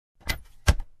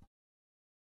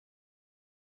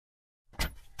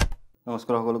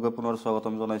নমস্কাৰ সকলোকে পুনৰ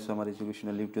স্বাগতম জনাইছোঁ আমাৰ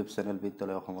এডুকেশ্যনেল ইউটিউব চেনেল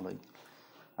বিদ্যালয় অসমলৈ।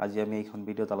 আজি আমি এইখন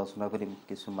ভিডিঅ'ত আলোচনা কৰিম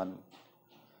কিছুমান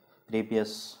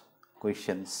প্ৰিভিয়াছ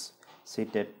কুৱেশ্যনছ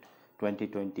CTET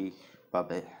 2020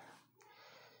 বাবে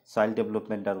চাইল্ড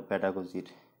ডেভেলপমেণ্ট আৰু পেডাগজিৰ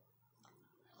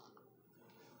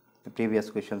প্ৰিভিয়াছ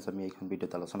কুৱেশ্যনছ আমি এইখন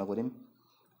ভিডিঅ'ত আলোচনা কৰিম।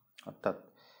 অৰ্থাৎ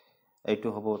এইটো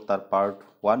হ'ব তাৰ পাৰ্ট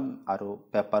 1 আৰু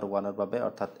পেপাৰ 1ৰ বাবে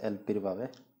অৰ্থাৎ LPৰ বাবে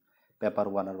পেপাৰ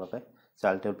 1ৰ বাবে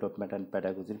child development and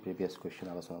পেডাগজিৰ previous question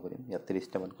আলোচনা কৰিম। ইয়াত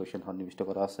 30টামান কুৱেশ্যন সন্নিৱিষ্ট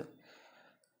কৰা আছে,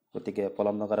 গতিকে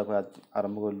পলম নকৰাকৈ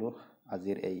আৰম্ভ কৰিলোঁ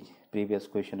আজিৰ এই প্ৰিভিয়াছ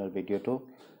কুৱেশ্যনৰ ভিডিঅ'টো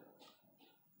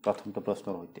প্ৰথমটো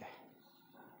প্ৰশ্নৰ সৈতে।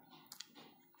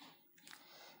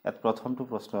 ইয়াত প্ৰথমটো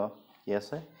প্ৰশ্ন কি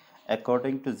আছে?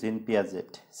 According to Jean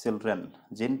Piaget, children,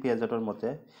 Jean Piagetৰ মতে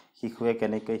শিশুৱে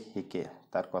কেনেকৈ শিকে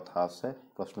তাৰ কথা আছে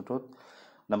প্ৰশ্নটোত।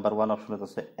 নম্বৰ 1 অপশ্যনত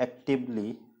আছে actively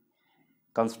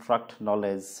construct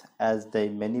knowledge as they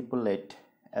manipulate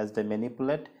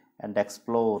and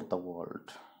explore the world.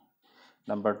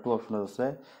 Number 2 option is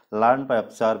learn by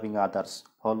observing others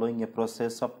following a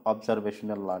process of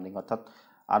observational learning, অর্থাৎ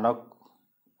আনক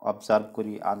অবজার্ভ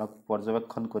করি আনক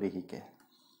পর্যবেক্ষণ করি শিকে।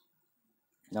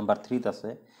 Number 3 আছে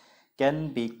can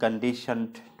be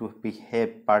conditioned to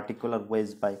behave particular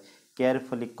ways by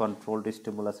carefully controlled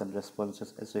stimulus and responses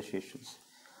associations,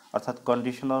 অর্থাৎ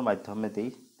কন্ডিশনের মাধ্যমে দি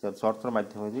শর্তের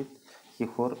মাধ্যমে দি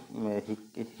শিশুর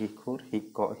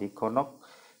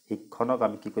শিক্ষণক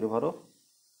আমি কি কৰিব পাৰো?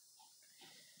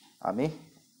 আমি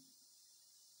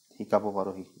শিকাব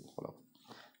পাৰো শিশুসকলক।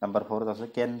 নাম্বার 4 আছে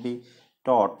can be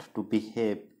taught to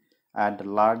behave and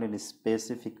learn in a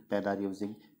specific manner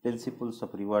using principles of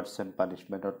rewards and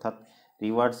punishment, অর্থাৎ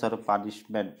রিওয়ার্ডস আৰু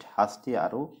পানিশমেন্ট শাস্তি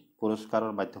আৰু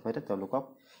পুৰস্কাৰৰ মাধ্যমেৰে তেওঁলোকক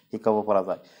শিকাব পৰা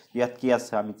যায়। ইয়াত কি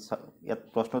আছে আমি ইয়াত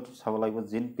প্ৰশ্নটো চাব লাগিব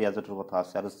জিন পিয়াজেটৰ কথা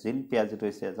আছে, আৰু জিন পিয়াজেট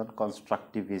হৈছে এজন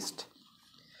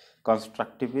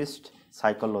কনষ্ট্ৰাকটিভিষ্ট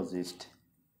সাইকোলজিষ্ট,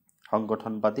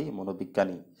 সংগঠনবাদী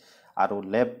মনোবিজ্ঞানী, আৰু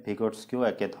লেভ ভিগটস্কিও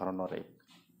একে ধৰণৰে।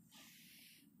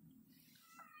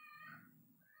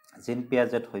 জিন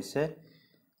পিয়াজেট হৈছে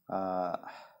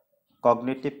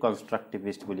কগনিটিভ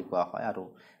কনষ্ট্ৰাকটিভিষ্ট বুলি কোৱা হয়, আৰু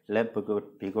লেভ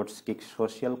ভিগটস্কিক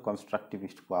সোশিয়াল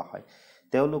কনষ্ট্ৰাকটিভিষ্ট কোৱা হয়।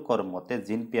 তেওঁলোকৰ মতে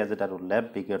জিন পিয়াজেট আৰু লেভ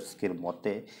ভিগটস্কিৰ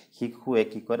মতে শিশুৱে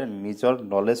কি কৰে? নিজৰ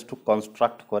নলেজটো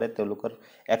কনষ্ট্ৰাক্ট কৰে তেওঁলোকৰ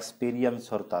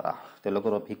এক্সপিৰিয়েঞ্চৰ দ্বাৰা,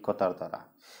 তেওঁলোকৰ অভিজ্ঞতাৰ দ্বাৰা।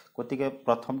 গতিকে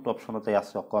প্ৰথমটো অপশ্যনতে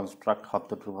আছে কনষ্ট্ৰাক্ট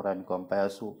শব্দটোৰ পৰা আমি গম পাই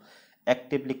আছোঁ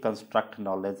actively construct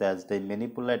knowledge age they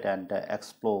manipulate and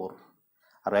explore,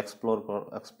 আৰু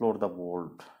এক্সপ্ল'ৰ দ্য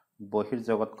ৱৰ্ল্ড,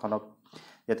 বহিৰ্জগতখনক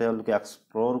যে তেওঁলোকে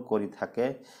এক্সপ্ল'ৰ কৰি থাকে,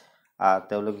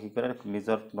 তেওঁলোকে কি কৰে?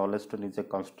 নিজৰ নলেজটো নিজে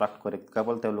কনষ্ট্ৰাক্ট কৰে।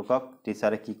 কেৱল তেওঁলোকক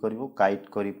টিচাৰে কি কৰিব? গাইড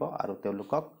কৰিব, আৰু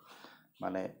তেওঁলোকক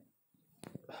মানে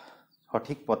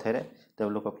সঠিক পথেৰে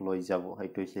তেওঁলোকক লৈ যাব।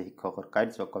 সেইটো হৈছে শিক্ষকৰ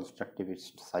কাৰ্য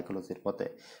কনষ্ট্ৰাকটিভিষ্ট সাইকোলজিৰ মতে।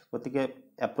 গতিকে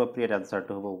এপ্ৰপ্ৰিয়েট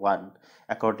এনচাৰটো হ'ব 1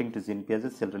 according to Jean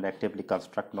Piaget, children actively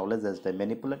construct knowledge as they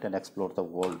manipulate and explore the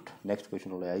world. Next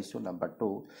question লৈ আহিছোঁ। number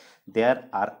 2 there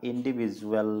are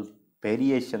individual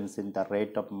variations in the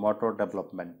rate of motor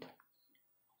development,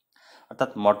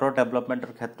 অর্থাৎ মোটৰ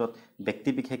ডেভেলপমেণ্টৰ ক্ষেত্ৰত ব্যক্তি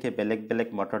বিশেষে বেলেগ বেলেগ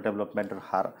মোটৰ ডেভেলপমেণ্টৰ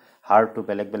হাৰটো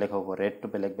বেলেগ বেলেগ হ'ব, ৰেটটো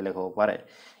বেলেগ বেলেগ হ'ব পাৰে।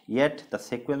 yet the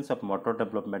sequence of motor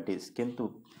development is, কিন্তু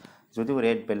যদিও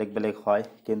ৰেট বেলেগ বেলেগ হয়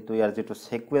কিন্তু ইয়াৰ যিটো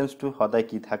সিকুৱেন্সটো সদায়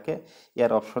কি থাকে?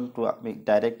 ইয়াৰ অপশ্যনটো আমি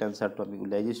ডাইৰেক্ট এনচাৰটো আমি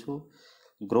উলিয়াই দিছোঁ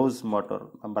গ্ৰোজ মোটৰ।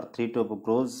 নাম্বাৰ 3 টো হ'ব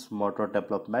গ্ৰোজ মোটৰ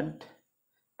ডেভেলপমেণ্ট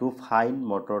টু ফাইন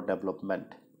মোটৰ ডেভেলপমেণ্ট।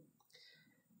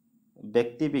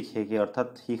 ব্যক্তি বিশেষে অৰ্থাৎ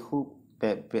শিশু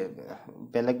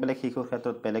বেলেগ বেলেগ শিশুৰ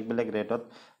ক্ষেত্ৰত বেলেগ বেলেগ ৰেটত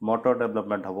মোটৰ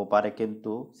ডেভেলপমেণ্ট হ'ব পাৰে,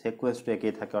 কিন্তু সিকুৱেন্সটো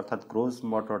একেই থাকে, অৰ্থাৎ গ্ৰোজ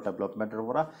মোটৰ ডেভেলপমেণ্টৰ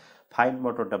পৰা ফাইন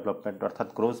মোটৰ ডেভেলপমেণ্ট, অৰ্থাৎ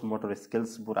গ্ৰোজ মোটৰ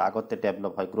স্কিলছবোৰ আগতে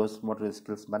ডেভেলপ হয়। গ্ৰোজ মোটৰ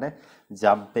স্কিলছ মানে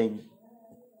জাম্পিং,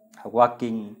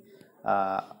 ৱাকিং,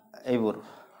 এইবোৰ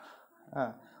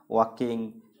ৱাকিং,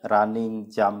 ৰানিং,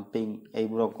 জাম্পিং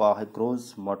এইবোৰক কোৱা হয় গ্ৰোজ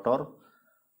মোটৰ।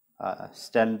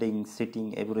 স্টেণ্ডিং, সিটিং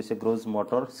এইবোৰ হৈছে গ্ৰোজ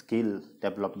মোটৰ স্কিল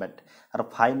ডেভেলপমেণ্ট। আৰু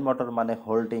ফাইন মোটৰ মানে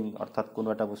হোল্ডিং, অৰ্থাৎ কোনো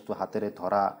এটা বস্তু হাতেৰে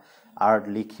ধৰা, আৰ্ট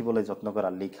লিখিবলৈ যত্ন কৰা,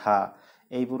 লিখা,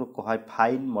 এইবোৰক কোৱা হয়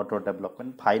ফাইন মোটৰ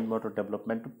ডেভেলপমেণ্ট। ফাইন মোটৰ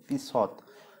ডেভেলপমেণ্টটো পিছত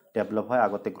ডেভেলপ হয়,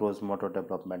 আগতে গ্ৰোজ মোটৰ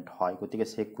ডেভেলপমেণ্ট হয়। গতিকে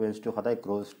সিকুৱেন্সটো সদায়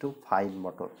গ্ৰোজ two fine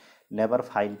মোটৰ, never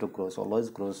fine too গ্ৰোজ, always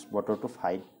গ্ৰোজ মোটৰ two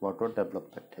fine মোটৰ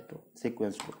development, সেইটো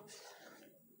সিকুৱেন্সটো।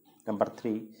 Number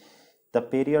 3 the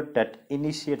period that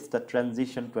initiates the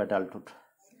transition to adulthood,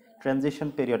 transition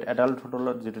period, adulthoodৰ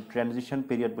যিটো ট্ৰেনজিশ্যন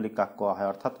পিৰিয়ড বুলি কাক কোৱা হয়?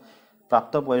 অৰ্থাৎ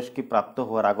প্ৰাপ্তবয়স্কী প্ৰাপ্ত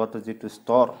হোৱাৰ আগতে যিটো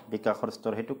স্তৰ, বিকাশৰ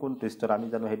স্তৰ, সেইটো কোনটো স্তৰ? আমি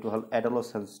জানো সেইটো হ'ল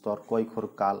এডলসেন্স স্তৰ, কৈশোৰ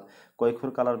কাল। কৈশোৰ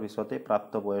কালৰ পিছতে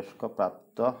প্ৰাপ্তবয়স্ক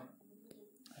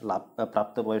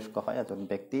হয় এজন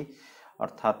ব্যক্তি,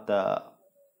 অৰ্থাৎ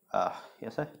কি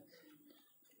আছে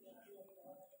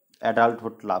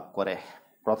অ্যাডাল্টহুড লাভ কৰে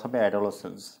প্ৰথমে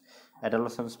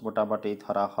অ্যাডোলেসেন্স মোটামুটি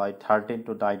ধৰা হয় 13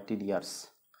 to 19 ইয়াৰ্স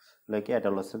লৈকে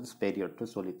অ্যাডোলেসেন্স পিৰিয়ডটো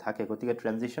চলি থাকে গতিকে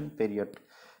transition period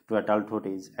two adulthood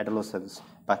is adolescence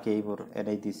বাকি এইবোৰ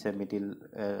এনেই দিছে মিডিল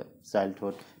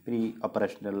চাইল্ডহুড প্ৰি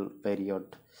অপাৰেশনেল পিৰিয়ড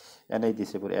এনেই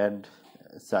দিছে এইবোৰ এণ্ড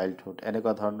চাইল্ডহুড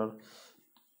এনেকুৱা ধৰণৰ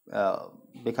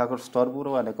বিকাশৰ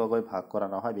স্তৰবোৰো এনেকুৱাকৈ ভাগ কৰা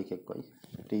নহয় বিশেষকৈ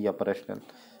প্ৰি অপাৰেশনেল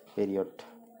পিৰিয়ড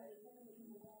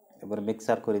এবাৰ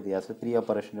মিক্সাৰ কৰে দিয়া আছে প্ৰি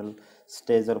অপাৰেশনাল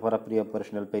স্টেজৰ পৰা প্ৰি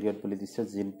অপাৰেশনাল পিৰিয়ড বলি দিছে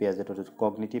জিন পিয়াজেটৰ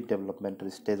কগনিটিভ ডেভেলপমেন্টৰ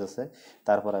স্টেজ আছে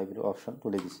তাৰ পৰা এইবোৰ অপশন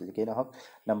তুলি দিছে কি না হক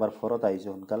নাম্বার 4 ত আইছো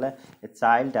হনকালে a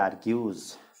child আর্গিউজ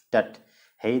that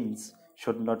হেইনস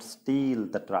should not steel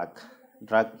the drug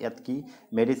ইয়াত কি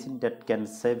medicine that can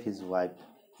save his wife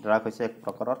drug হৈছে এক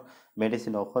প্ৰকাৰৰ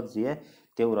মেডিসিন ঔষধ যিয়ে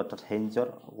তেওঁৰ অৰ্থাৎ হেইনজৰ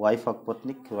ওয়াইফক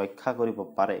পত্নীক ৰক্ষা কৰিব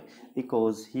পাৰে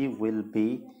because he will be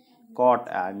caught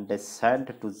and sent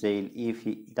to jail if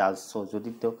he does so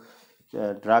যদি তো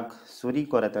ড্রাগ চুরি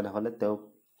করে তেনেহলে তেও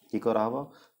কি করা হবে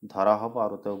ধরা হবে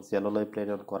আর তেও জেললৈ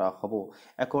প্রেরণ করা হবে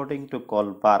according to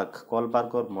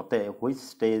কলবাৰ্গৰ মতে which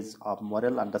stage of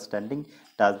moral understanding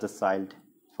does the child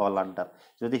fall under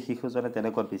যদি শিশুজনে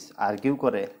তেনেকৈ আর্গিউ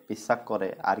কৰে বিশ্বাস কৰে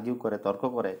তৰ্ক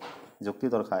কৰে যুক্তি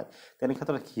দৰ্শায় তেনে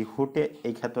ক্ষেত্ৰত শিশুতে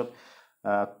এই ক্ষেত্ৰত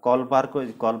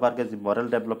কলবার্গের যে মরাল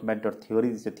ডেভেলপমেন্টের থিওরি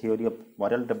দিছে থিওরি অফ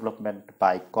মরাল ডেভেলপমেন্ট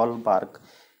বাই কলবার্গ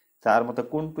তার মতে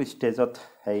কোনটো স্টেজত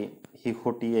এই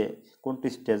শিশুটিয়ে কোনটো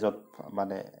স্টেজত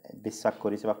মানে বিশ্বাস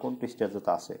কৰিছে বা কোনটো স্টেজত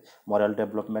আছে মরাল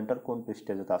ডেভেলপমেন্টের কোনটো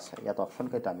স্টেজত আছে ইয়াত অপশন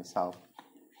কেইটা আমি চাও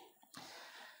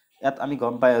ইয়াত আমি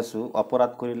গম পাই আছো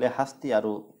অপরাধ কৰিলে শাস্তি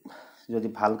আৰু যদি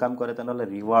ভাল কাম কৰে তেনেহলে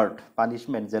ৰিওয়াৰ্ড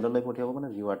পানিশমেন্ট জেললৈ পঠিয়াব মানে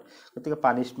ৰিওয়াৰ্ড গতিকে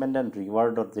পানিশমেন্ট এন্ড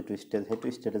ৰিওয়াৰ্ডৰ যেটো স্টেজ হেতু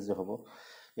স্টেজ যে হ'ব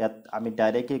ইয়াত আমি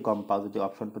ডাইৰেক্টলি গম পাও যদি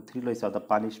অপশন 3 লৈছা দা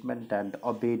পানিশমেন্ট এন্ড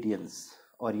অবেডিয়েন্স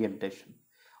ওৰিয়েন্টেশন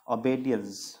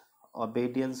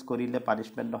অবেডিয়েন্স কৰিলে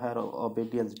পানিশমেন্ট নহয় আৰু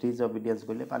ডিসঅবেডিয়েন্স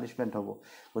কৰিলে পানিশমেন্ট হ'ব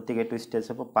গতিকে এটো স্টেজ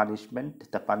হ'ব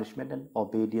পানিশমেন্ট এন্ড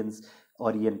অবেডিয়েন্স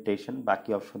ওৰিয়েন্টেশন বাকি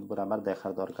অপশনবোৰ আমাৰ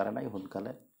দেখাৰ দৰকাৰ নাই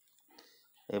হুনকালে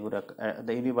এইবোৰ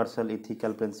the universal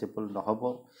ethical principle নহব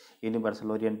universal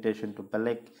orientation to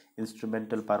বেলেগ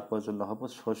instrumental purpose নহব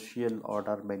social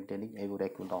order maintaining এইবোৰ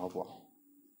একো নহব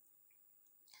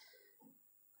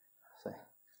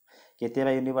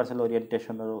কেতিয়াবা ইউনিভাৰ্সাল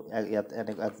ওৰিয়েন্টেশনৰ ইয়াত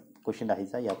এনে কোশ্চেন আহি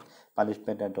যায় ইয়াত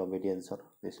পানিশমেন্ট এন্ড অবেডিয়েন্সৰ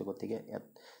দিছে গতিকে ইয়াত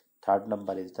third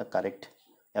number is the correct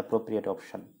appropriate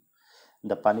option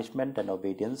the punishment and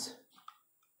obedience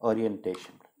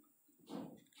orientation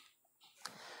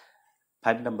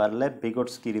 5 number Lev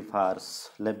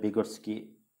Vygotsky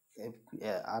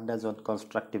এজন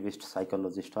constructivist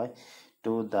psychologist হয়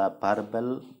to the verbal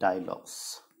dialogues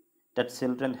that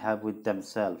children have with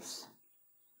themselves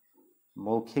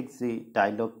মৌখিক যি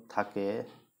ডায়লগ থাকে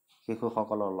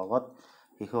শিশুসকলৰ লগত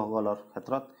শিশুসকলৰ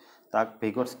ক্ষেত্ৰত তাক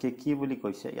ভিগটস্কি কি বুলি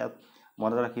কৈছে ইয়াত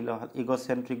মনত ৰাখিলে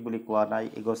ইগোসেন্ট্ৰিক বুলি কোৱা নাই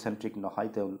ইগোসেন্ট্ৰিক নহয়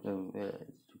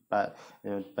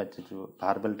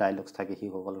ভাৰ্বেল ডায়লগস থাকে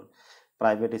শিশুসকলৰ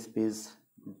প্ৰাইভেট স্পীচ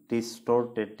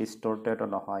ডিস্টৰ্টেড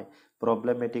নহয়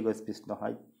প্ৰবলেমেটিক স্পীচ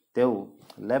নহয় তেও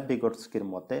লেভ ভিগটস্কিৰ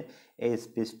মতে এই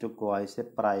স্পীচটো কোৱা হৈছে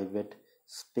প্ৰাইভেট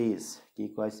স্পীচ কি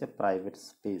কোৱা হৈছে প্ৰাইভেট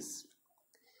স্পীচ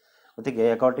গতিকে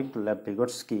according to Lev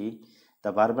Vygotsky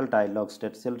the verbal dialogues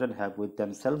that children have with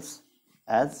themselves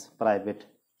as private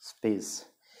space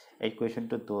এই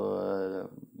কোয়েশ্চনটো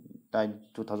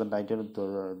 2019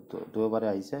 দুবাৰে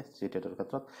আহিছে CTETৰ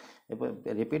ক্ষেত্ৰত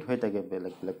ৰিপিট হৈ থাকে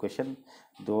বেলেগ কোয়েশ্চন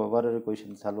দুবাৰৰ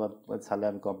কোয়েশ্চন চালে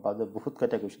আমি গম পাওঁ যে বহুত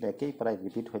কেইটা কোয়েশ্চন একেই প্ৰায়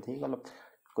ৰিপিট হৈ থাকে অলপ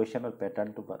কোয়েশ্চনৰ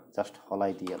প্যাটাৰ্নটো জাস্ট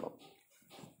হলাই দিয়ে অলপ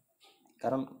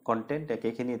কাৰণ কন্টেন্ট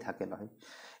একেখিনি থাকে নহয়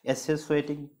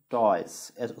associating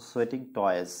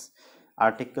toys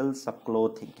articles of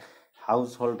clothing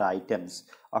household items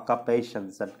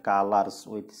occupations and colors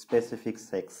with specific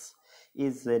sex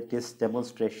is a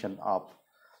demonstration of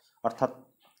অর্থাৎ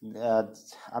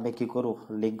আমি কি কৰো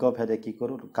লিঙ্গ ভেদে কি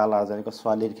কৰো কালাৰ যেনেকৈ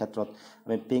ছোৱালীৰ ক্ষেত্ৰত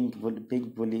আমি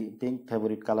পিঙ্ক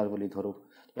ফেভাৰিট কালাৰ বুলি ধৰো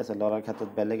ঠিক আছে লৰাৰ ক্ষেত্ৰত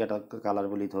বেলেগ এটা কালাৰ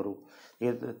বুলি ধৰো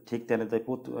ঠিক তেনেকৈ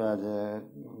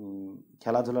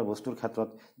খেলা ধুলাৰ বস্তুৰ ক্ষেত্ৰত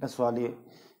ছোৱালী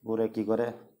বুৰে কি কৰে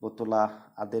পুতলা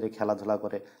আদিৰে খেলা ধুলা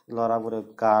কৰে লৰাবোৰে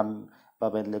গান বা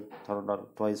বেলেগ ধৰণৰ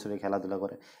টয়ছৰে খেলা ধুলা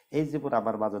কৰে এই যিবোৰ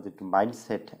আমাৰ মাজত এটা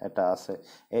মাইন্ডসেট এটা আছে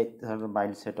এই ধৰণৰ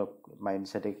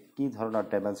মাইন্ডসেটে কি ধৰণৰ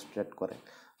ডেমনস্ট্ৰেট কৰে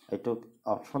এটো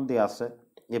অপশন দিয়া আছে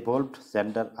ইভলভড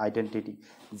জেন্ডার আইডেন্টিটি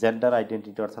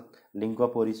অর্থাৎ লিঙ্গ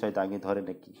পরিচয় দাঙি ধরে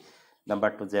নাকি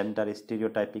নাম্বার 2 জেন্ডার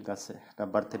স্টেরিওটাইপিং আছে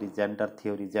নাম্বার 3 জেন্ডার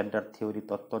থিওরি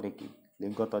তত্ত্ব নাকি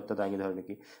লিঙ্গ তত্ত্ব দাঙি ধরে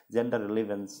নাকি জেন্ডার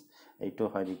রিলেভেন্স এইটো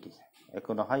হয় নাকি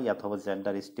একো নহয় ইয়াত হ'ব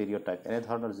জেন্ডার স্টেরিওটাইপ এনে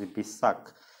ধৰণৰ যে বিশ্বাস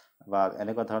বা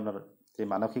এনেকুৱা ধৰণৰ যে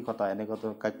মানসিকতা এনেকুৱা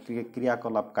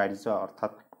ক্ৰিয়াকলাপ কাৰ্য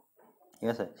অৰ্থাৎ ঠিক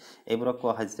আছে এইবোৰক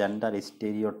কোৱা হয় gender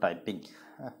ষ্টেৰিঅ'টাইপিং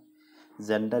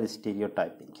gender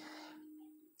ষ্টেৰিঅ'টাইপিং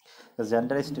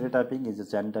gender ষ্টেৰিঅ'টাইপিং is a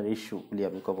gender issue বুলি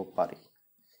আমি ক'ব পাৰি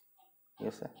ঠিক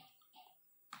আছে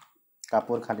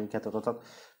কাপোৰ কানিৰ ক্ষেত্ৰত অৰ্থাৎ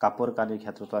কাপোৰ কানিৰ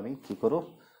ক্ষেত্ৰত আমি কি কৰোঁ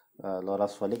ল'ৰা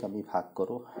ছোৱালীক আমি ভাগ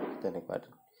কৰোঁ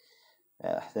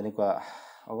তেনেকুৱা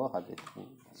হ'ব আজি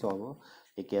হ'ব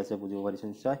একে আছে বুজিব পাৰিছোঁ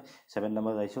নিশ্চয় 7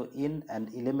 নম্বৰ আহিছোঁ in an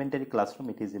elementary classroom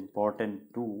it is important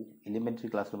two elementary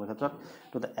ক্লাছৰুমৰ ক্ষেত্ৰত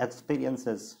to the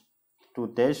experiences two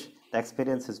dash the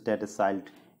experiences date a child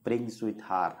brings with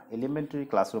her elementary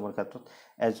ক্লাছৰুমৰ ক্ষেত্ৰত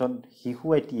এজন শিশু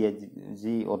এটিয়ে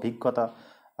যি অভিজ্ঞতা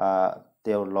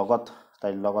তেওঁৰ লগত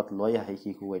তাইৰ লগত লৈ আহে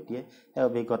শিশু এটিয়ে এই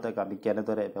অভিজ্ঞতাক আমি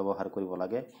কেনেদৰে ব্যৱহাৰ কৰিব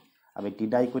লাগে আমি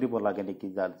ডিনাই কৰিব লাগে নেকি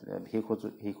যাৰ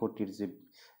শিশুটিৰ যি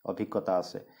অভিজ্ঞতা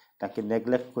আছে তাকে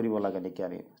নেগলেক্ট কৰিব লাগে নেকি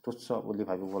আমি তুচ্ছ বুলি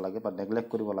ভাবিব লাগে বা নেগলেক্ট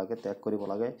কৰিব লাগে ত্যাগ কৰিব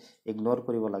লাগে ইগনোৰ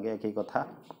কৰিব লাগে একেই কথা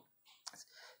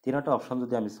তিনিটা অপশ্যন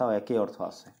যদি আমি চাওঁ একেই অৰ্থ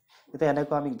আছে এতিয়া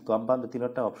এনেকুৱা আমি গম পাম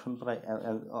তিনিটা অপশ্যন প্ৰায়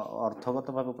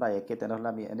অৰ্থগতভাৱে প্ৰায় একে তেনেহ'লে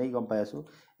আমি এনেই গম পাই আছোঁ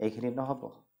এইখিনি নহ'ব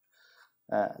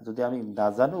যদি আমি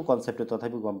নাজানো কনচেপ্টটো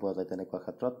তথাপিও গম পোৱা যায় তেনেকুৱা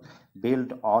ক্ষেত্ৰত বিল্ড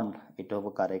অন এইটো হ'ব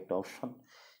কাৰেক্ট অপশ্যন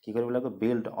কি কৰিব লাগিব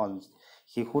বিল্ড অন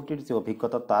শিশুটিৰ যি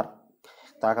অভিজ্ঞতা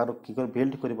তাক আৰু কি কৰি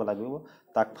বিল্ড কৰিব লাগিব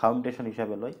তাক ফাউণ্ডেশ্যন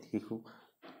হিচাপে লৈ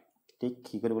শিশুটিক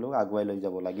কি কৰিব লাগিব আগুৱাই লৈ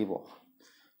যাব লাগিব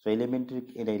So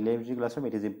elementary classroom,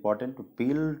 it is important to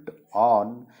build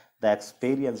on the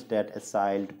experience that a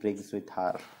child brings with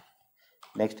her.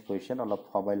 Next question, অলপ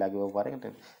সময় লাগিব পাৰে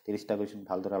 30টা কোৱেশ্চন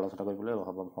ভালদৰে আলোচনা কৰিবলৈ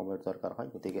সময়ৰ দৰকাৰ হয়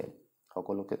গতিকে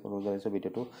সকলোকে অনুৰোধ কৰিছো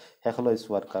ভিডিঅটো শেষলৈ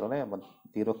চোৱাৰ কাৰণে আমাৰ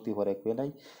বিৰক্তি হোৱাৰ একোৱে নাই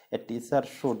a teacher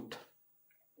should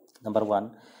number 1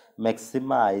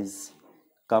 maximize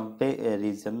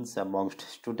comparisons amongst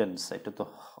students এটো তো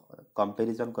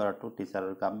কম্পেৰিজন কৰাটো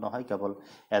টিচাৰৰ কাম নহয় কেৱল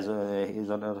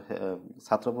এজনৰ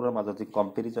ছাত্ৰবোৰৰ মাজত যি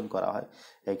কম্পেৰিজন কৰা হয়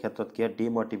এই ক্ষেত্ৰত কি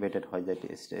ডিমোটিভেটেড হৈ যায়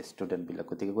ষ্টুডেন্ট বিলাক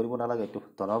গতিকে কৰিব নালাগে এটো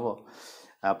ধনব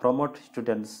প্ৰমোট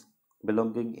ষ্টুডেন্টস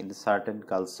বিলংগিং ইন সাৰ্টেন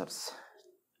কালচাৰস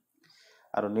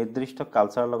আৰু নিৰ্দিষ্ট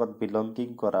কালচাৰৰ লগত বিলংগিং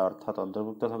কৰা অৰ্থাৎ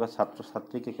অন্তৰ্ভুক্ত থকা ছাত্ৰ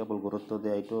ছাত্ৰীকে কেৱল গুৰুত্ব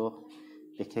দিয়া এইটো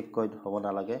বিশেষকৈ হ'ব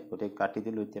নালাগে গতিকে কাটি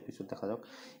দিলো এতিয়া পিছত দেখা যাওক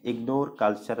ignore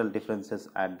cultural ডিফাৰেন্সেস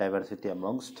and diversity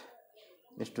এমংষ্ট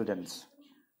students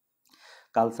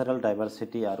cultural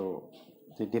diversity আৰু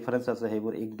যে ডিফাৰেন্স আছে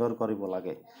সেইবোৰ ইগনোৰ কৰিব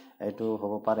লাগে এটো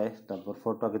হ'ব পাৰে নম্বৰ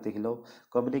 4 টো আগতে দেখিলো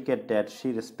communicate that she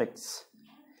respects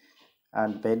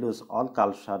and values all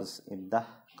cultures in the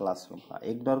classroom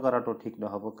ignore কৰাটো ঠিক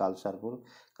নহব কালচাৰবোৰ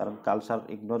কাৰণ কালচাৰ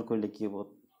ইগনোৰ কৰিলে কি হ'ব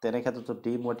তেনে ক্ষেত্ৰত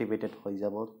ডিমোটিভেটেড হৈ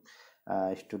যাব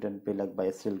student বিলাক by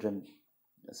children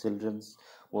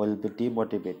will be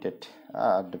demotivated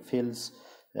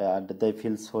and they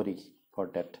feel sorry for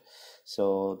that so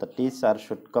the teacher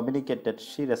should communicate that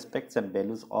she respects and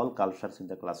values all cultures in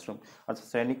the classroom অর্থাৎ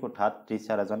শ্ৰেণী কোঠাত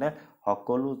টিচাৰ এজনে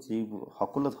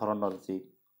সকলো ধৰণৰ যি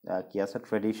কি আছে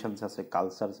ট্ৰেডিশনস আছে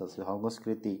কালচাৰস আছে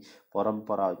সংস্কৃতি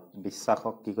পৰম্পৰা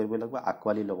বিশ্বাসক কি কৰিব লাগিব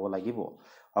আকোৱালি ল'ব লাগিব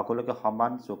সকলোকে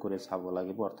সমান চকুৰে চাব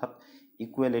লাগিব অৰ্থাৎ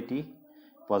ইকুৱেলিটি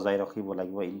বজাই ৰাখিব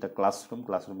লাগিব ইন দা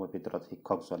ক্লাছৰুমৰ ভিতৰত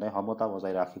শিক্ষকজনে সমতা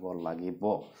বজাই ৰাখিব লাগিব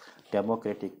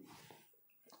ডেমোক্ৰেটিক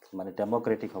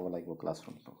হ'ব লাগিব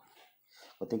ক্লাছৰুমটো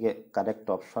গতিকে কাৰেক্ট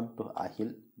অপশ্যনটো আহিল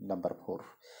number 4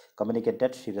 communicate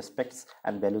that she respects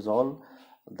and values all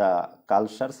the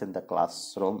cultures in the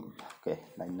classroom okay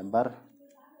 9 number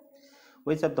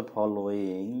which of the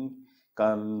following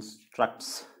constructs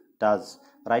does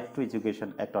right to education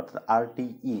act or the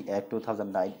RTE act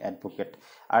 2009 advocate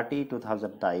RTE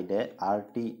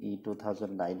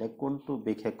 2009 কোনটো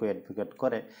বিশেষকৈ advocate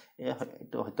কৰে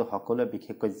এটো হয়তো সকলোৱে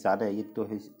বিশেষকৈ জানে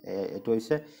এটো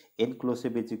হৈছে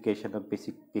ইনক্লুসিভ এডুকেশনক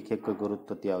বিশেষকৈ গুৰুত্ব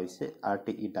দিয়া হৈছে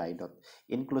RTE 9ত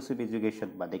ইনক্লুসিভ এডুকেশন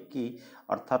মানে কি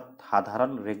অৰ্থাৎ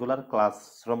সাধাৰণ ৰেগুলাৰ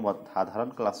ক্লাছৰুমত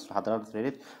সাধাৰণ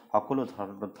শ্ৰেণীত সকলো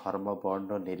ধৰণৰ ধৰ্ম বৰ্ণ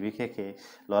নিৰ্বিশেষে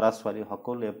ল'ৰা ছোৱালী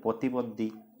সকলোৱে প্ৰতিবন্ধী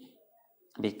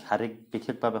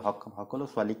বিশেষভাৱে সক্ষম সকলো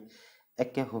ছোৱালীক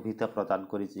একে সুবিধা প্ৰদান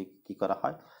কৰি কি কৰা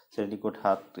হয়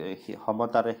শ্ৰেণীকোঠাত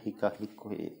সমতাৰে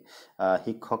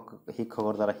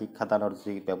শিক্ষকৰ দ্বাৰা শিক্ষাদানৰ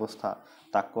যি ব্যৱস্থা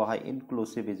তাক কোৱা হয়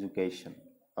ইনক্লুসিভ এডুকেশন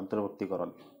অন্তৰ্ভুক্তিকৰণ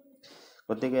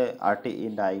গতিকে RTE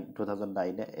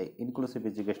 2009 ইনক্লুসিভ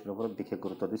এডুকেশনৰ ওপৰত বিশেষ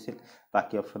গুৰুত্ব দিছিল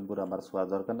বাকি অপচনবোৰ আমাৰ চোৱা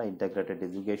দৰকাৰ নাই ইন্টিগ্ৰেটেড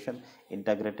এডুকেশন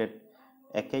ইন্টিগ্ৰেটেড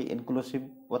একেই ইনক্লুসিভ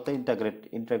ওতে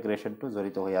ইন্টিগ্ৰেশনটো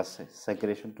জড়িত হৈ আছে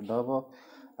সেগ্ৰেগেশনটো নহব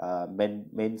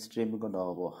mainstream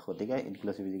নহব গতিকে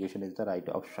inclusive education is the right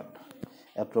option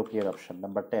appropriate option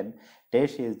number 10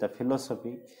 dash is the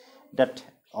philosophy that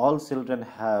all children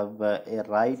have a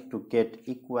right to get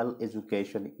equal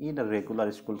education in a regular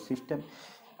school system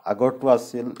আগৰটো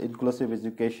আছিল ইনক্লুসিভ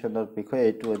এডুকেশ্যনৰ বিষয়ে,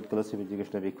 এইটো ইনক্লুসিভ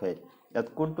এডুকেশ্যনৰ বিষয়ে। ইয়াত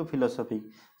কোনটো philosophy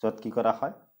য'ত কি কৰা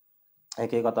হয়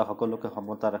একেই কথা সকলোকে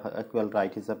সমতাৰ ইকুৱেল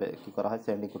ৰাইট হিচাপে কি কৰা হয়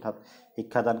শ্ৰেণীকোঠাত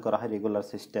শিক্ষাদান কৰা হয় ৰেগুলাৰ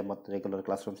চিষ্টেমত, ৰেগুলাৰ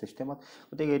ক্লাছৰুম চিষ্টেমত।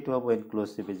 গতিকে এইটো হ'ব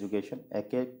ইনক্লুসিভ এডুকেশ্যন।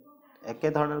 একে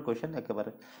ধৰণৰ কুৱেশ্যন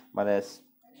একেবাৰে মানে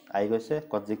আহি গৈছে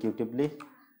কনজিকিউটিভলি,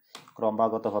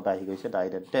 ক্ৰমাগতভাৱে আহি গৈছে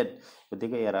 9 and 10।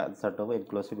 গতিকে ইয়াৰ আনচাৰটো হ'ব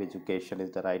inclusive education is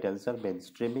the right answer. Main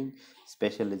streaming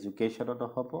special এডুকেশ্যনো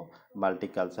নহ'ব,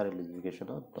 মাল্টিকালচাৰেল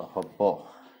এডুকেশ্যনো নহ'ব।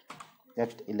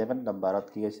 নেক্সট 11 নম্বৰত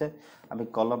কি হৈছে আমি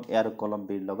কলম এ আৰু কলম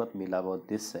বিৰ লগত মিলাব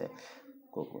দিছে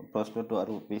প্ৰশ্নটো।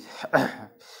 আৰু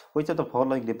which of the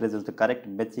following represents the correct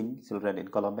matching children in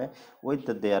column A with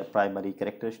their primary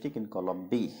characteristic in column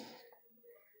B?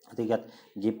 গতিকে ইয়াত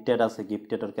গিফটেড আছে,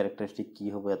 গিফটেডৰ ক্যাৰেক্টাৰিষ্টিক কি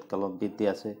হ'ব ইয়াত কলম বি তে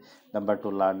আছে। নাম্বাৰ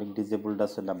 2 লাৰ্নিং ডিজেবলড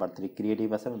আছে, নাম্বাৰ 3 ক্ৰিয়েটিভ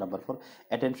আছে, number 4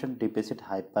 attention ডিফিচিট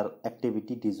hyper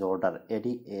activity disorder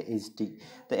ADHD।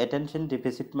 তো এটেনশন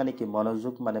ডিফিচিট মানে কি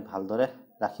মনোযোগ মানে ভালদৰে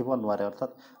ৰাখিব নোৱাৰে,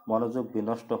 অৰ্থাৎ মনোযোগ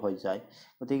বিনষ্ট হৈ যায়।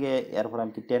 গতিকে ইয়াৰ পৰা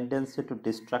আমি টেন্ডেন্সি টু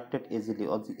ডিস্ট্ৰাক্টেড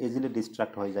ইজিলি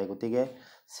ডিস্ট্ৰাক্ট হৈ যায়। গতিকে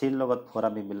চিৰ লগত 4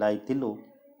 আমি মিলাই দিলোঁ।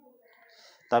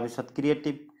 তাৰপিছত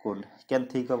ক্ৰিয়েটিভ কোন can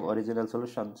think of original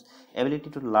solutions, ability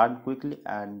to learn quickly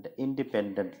and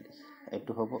independently,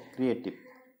 এইটো হ'ব ক্ৰিয়েটিভ।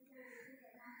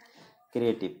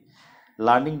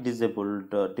 লাৰ্নিং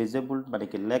ডিজেবলড মানে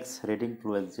কি লেক্স ৰিডিং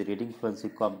ফ্লুৱেঞ্চি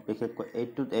কম, বিশেষকৈ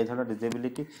এইটো এই ধৰণৰ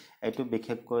ডিজেবিলিটি এইটো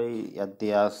বিশেষকৈ ইয়াত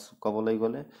দিয়া ক'বলৈ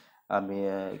গ'লে আমি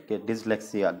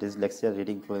ডিছলেক্সিয়া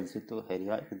ৰিডিং ফ্লুৱেঞ্চিটো হেৰি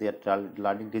হয়, যদি ইয়াত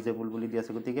লাৰ্নিং ডিজেবল বুলি দি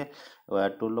আছে গতিকে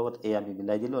তোৰ লগত এই আমি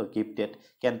মিলাই দিলোঁ। আৰু gifted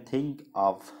can think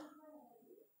of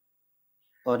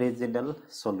original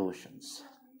solutions,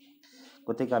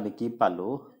 গতিকে আমি কি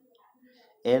পালোঁ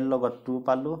এৰ লগত 2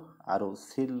 পালোঁ আৰু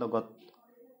চিৰ লগত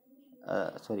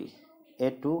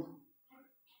A2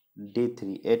 D3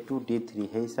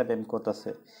 সেই হিচাপে ক'ত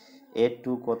আছে A2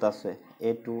 ক'ত আছে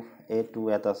A2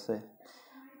 ইয়াত আছে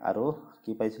আৰু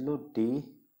কি পাইছিলোঁ D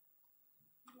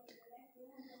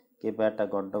কিবা এটা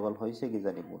গণ্ডগোল হৈছে কি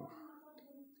জানি মোৰ,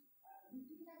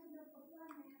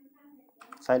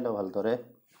 চাই লওঁ ভালদৰে।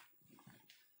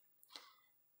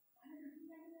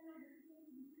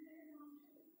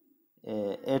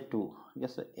 A2 ঠিক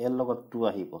আছে, এৰ লগত 2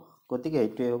 আহিব, গতিকে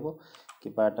এইটোৱে হ'ব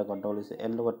কিবা এটা গণ্ডগোল হৈছে।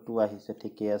 এৰ লগত 2 আহিছে,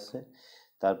 ঠিকেই আছে।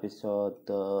 তাৰপিছত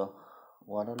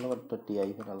 1ৰ লগত D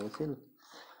আহিব নালাগিছিল,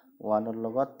 1ৰ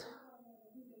লগত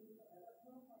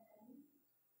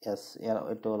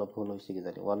এইটো অলপ ভুল হৈছে কি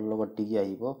জানি, 1ৰ লগত D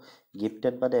আহিব।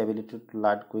 গিফটেড মানে ability to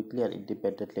learn quickly and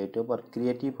independently, এইটো হ'ব। আৰু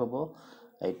ক্ৰিয়েটিভ হ'ব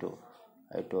এইটো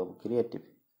হ'ব ক্ৰিয়েটিভ,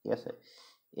 ঠিক আছে।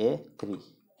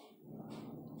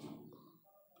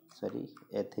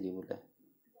 A3 বোলে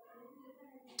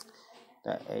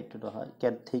এইটো নহয়,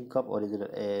 can think of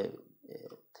original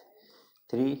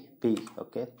 3B,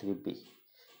 okay 3B,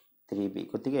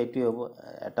 গতিকে এইটোৱে হ'ব।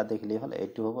 এটা দেখিলেই হ'ল,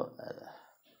 এইটো হ'ব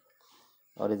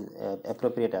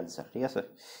এপ্ৰপ্ৰিয়েট আনচাৰ, ঠিক আছে।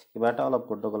 কিবা এটা অলপ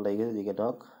গণ্ডগোল লাগি গৈছে, যিকে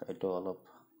ধৰক এইটো অলপ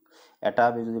এটা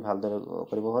আমি যদি ভালদৰে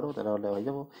কৰিব পাৰোঁ তেনেহ'লে হৈ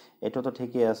যাব। এইটোতো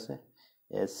ঠিকেই আছে।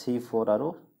 C4 আৰু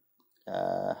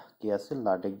কি আছিল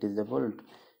লাৰ্নিং ডিজেবলড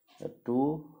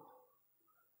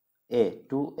 2A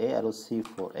আৰু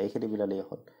C4 এইখিনি মিলালেই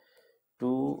হ'ল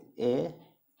 2A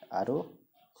আৰু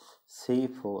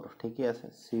C4, ঠিকেই আছে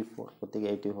C4, গতিকে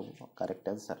এইটো হ'ব কাৰেক্ট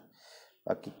আনচাৰ।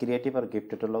 বাকী ক্ৰিয়েটিভ আৰু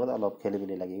গিফটেডৰ লগত অলপ খেলি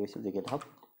মেলি লাগি গৈছিল, যিকে ধৰক।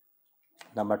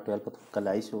 নাম্বাৰ 12 সোনকালে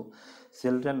আহিছোঁ।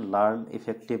 চিলড্ৰেন লাৰ্ণ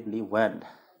ইফেক্টিভলি ৱেন,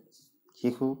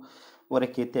 শিশুবোৰে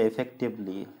কেতিয়া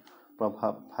ইফেক্টিভলি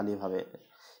প্ৰভাৱশালীভাৱে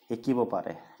শিকিব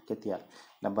পাৰে কেতিয়া।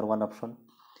 Number 1 option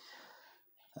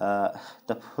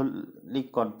the fully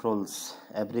controls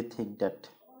everything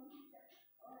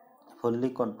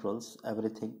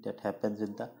that happens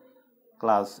in the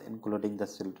class including the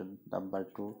children. Number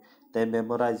 2 they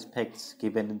memorize facts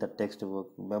given in the textbook.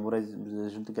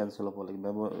 Memorization to cancel হ'ব লাগে,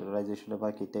 memorization of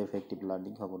কেতিয়া effective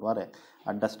learning হ'ব নোৱাৰে,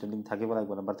 understanding থাকিব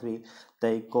লাগিব। Number 3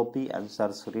 they copy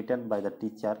answers written by the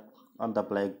teacher on the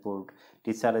blackboard.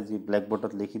 টিচাৰে যি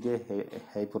ব্লেকবোৰ্ডত লিখি দিয়ে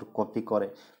সেইবোৰ কপি কৰে,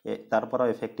 তাৰ পৰা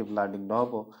এফেক্টিভ লাৰ্নিং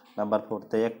নহ'ব। Number 4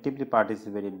 they actively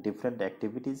participate in different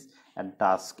activities and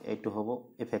tasks, এইটো হ'ব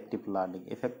এফেক্টিভ লাৰ্নিং।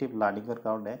 এফেক্টিভ লাৰ্নিঙৰ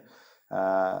কাৰণে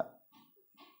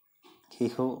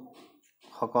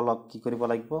শিশুসকলক কি কৰিব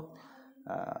লাগিব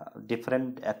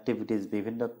ডিফাৰেণ্ট এক্টিভিটিজ,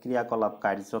 বিভিন্ন ক্ৰিয়াকলাপ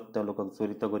কাৰ্যত তেওঁলোকক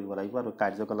জড়িত কৰিব লাগিব, আৰু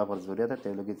কাৰ্যকলাপৰ জৰিয়তে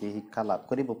তেওঁলোকে যি শিক্ষা লাভ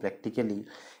কৰিব প্ৰেক্টিকেলি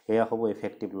সেয়া হ'ব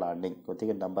এফেক্টিভ লাৰ্নিং।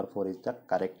 গতিকে number 4 is the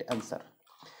correct answer.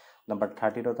 Number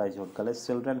 13 আহিছে সোনকালে।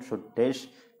 Children should dash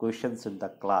questions in the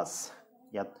class,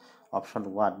 ইয়াত option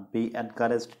 1 B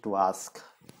এনকাৰেজড to ask.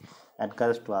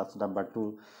 Number 2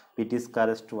 B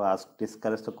discourage to ask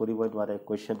discourage কৰিবই নোৱাৰে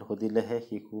কুৱেশ্যন সুধিলেহে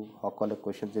শিশুসকলে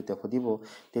কুৱেশ্যন যেতিয়া সুধিব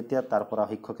তেতিয়া তাৰ পৰা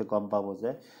শিক্ষকে গম পাব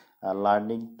যে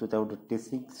লাৰ্ণিংটো তেওঁৰ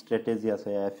টিচিং ষ্ট্ৰেটেজি আছে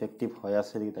এফেক্টিভ হৈ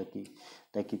আছে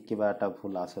নেকি কিবা এটা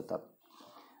ভুল আছে তাত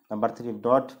number 3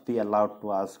 dot B allowed to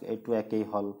ask এইটো একেই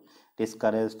হ'ল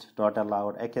ডিছকাৰেজড ডট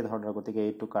এলাউড একে ধৰণৰ গতিকে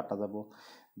এইটো কাটা যাব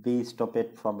বি ষ্টপেড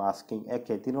ফ্ৰম আস্কিং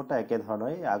একে তিনিটা একে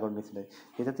ধৰণৰ আগৰ নিচিনাই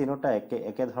এতিয়া তিনিটা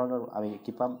একে ধৰণৰ আমি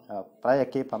কি পাম প্ৰায়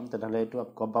একেই পাম তেনেহ'লে এইটো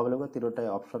গম পাব লাগিব তিনিটা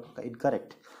অপশ্যন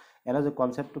ইনকাৰেক্ট এনে যে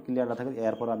কনচেপ্টটো ক্লিয়াৰ নাথাকে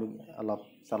ইয়াৰ পৰা আমি অলপ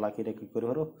চালাকিৰে কি কৰিব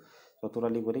পাৰোঁ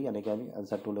চতুৰালি কৰি এনেকৈ আমি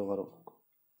আনচাৰটো ল'ব পাৰোঁ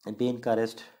B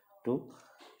এনকাৰেজড two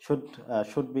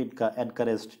should be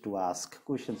encouraged to ask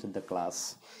questions in the class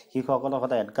শিক্ষকসকলক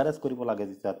সদায় এনকাৰেজ কৰিব লাগে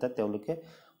যাতে তেওঁলোকে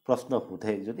প্ৰশ্ন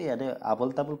সোধে যদি এনে আবল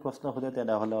তাবল প্ৰশ্ন সোধে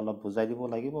তেনেহ'লে অলপ বুজাই দিব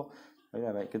লাগিব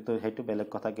কিন্তু সেইটো বেলেগ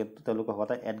কথা কিন্তু তেওঁলোকক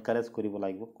সদায় এনকাৰেজ কৰিব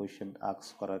লাগিব কুৱেশ্যন আস্ক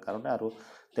কৰাৰ কাৰণে আৰু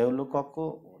তেওঁলোকক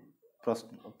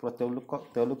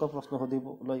প্ৰশ্ন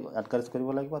সুধিবলৈ এনকাৰেজ কৰিব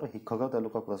লাগিব আৰু শিক্ষকেও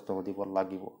তেওঁলোকক প্ৰশ্ন সুধিব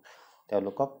লাগিব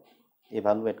তেওঁলোকক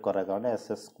ইভালুৱেট কৰাৰ কাৰণে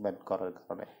এছেছমেণ্ট কৰাৰ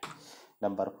কাৰণে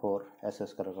Number 4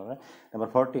 assess করার কারণে number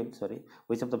 14 sorry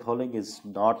which of the following is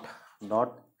not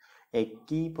a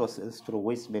key process through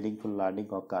which meaningful learning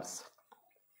occurs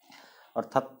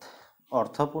অর্থাৎ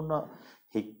অৰ্থপূৰ্ণ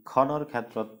শিক্ষণৰ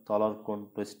ক্ষেত্ৰত তলৰ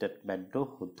কোনটো ষ্টেটমেন্টটো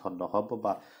শুদ্ধ নহব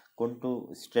বা কোনটো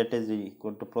ষ্ট্ৰেটেজি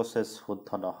কোনটো প্ৰসেস শুদ্ধ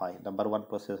নহয় number 1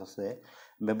 process আছে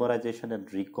memorization and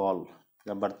recall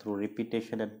number 2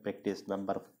 repetition and practice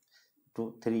number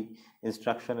 3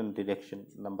 instruction and direction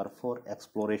number 4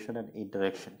 exploration and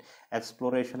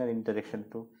interaction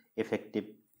to effective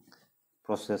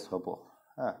process hobo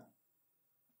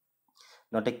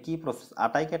not a key process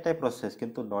atai ketai process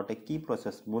kintu not a key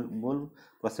process mul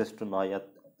process to noy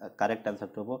correct answer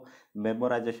to hobo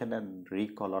memorization and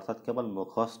recall orthat kebal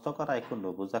mukhosto kora ekku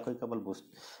nobuja koi kebal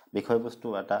bikhoy bostu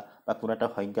eta ba kono eta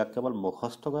সংজ্ঞা kebal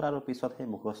mukhosto kora aru pisot he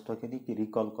mukhosto kini ki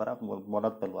recall kora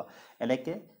monot pelwa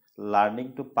eneke learning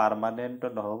to permanent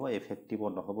নহব effective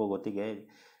নহব গতিকে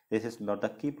this is not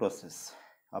the key process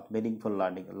of meaningful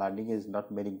learning is not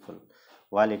meaningful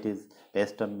while it is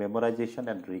based on memorization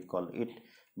and recall it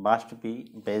must be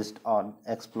based on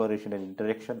exploration and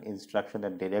interaction instruction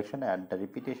and direction and the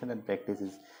repetition and practice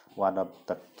is one of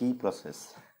the key process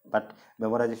but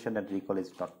memorization and recall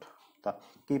is not the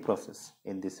key process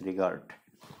in this regard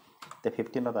the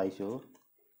 15th issue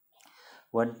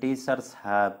when teachers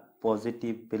have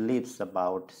positive beliefs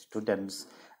about students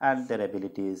and their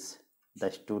abilities the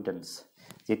students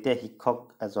যেতিয়া শিক্ষক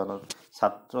এজনৰ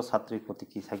ছাত্ৰ ছাত্ৰীৰ প্ৰতি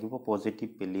কি থাকিব positive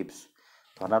believes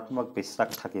ধনাত্মক বিশ্বাস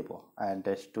থাকিব and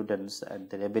the students and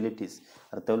their abilities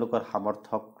আৰু তেওঁলোকৰ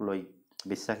সামৰ্থক লৈ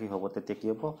বিশ্বাসী হ'ব তেতিয়া কি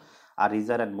হ'ব are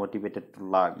eager and motivated to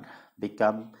learn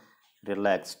become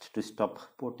relaxed to stop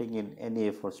putting in any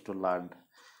efforts to learn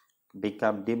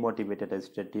become demotivated and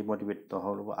stay demotivated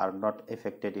are not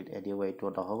affected in any way to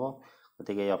নহব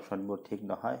গতিকে এই অপশনবোৰ ঠিক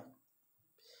নহয়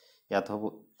ইয়াত হ'ব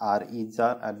are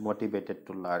eager and motivated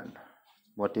to learn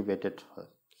motivated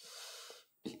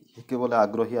কেৱল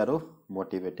আগ্ৰহী আৰু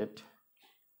motivated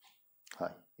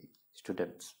হয়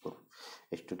students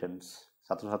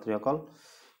ছাত্ৰ ছাত্ৰীসকল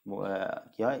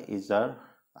কি হয় eager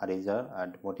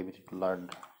and motivated to learn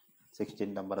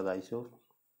 16 number আইছো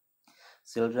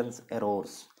children's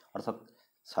errors অৰ্থাৎ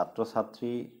ছাত্ৰ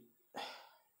ছাত্ৰী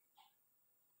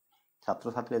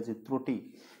যে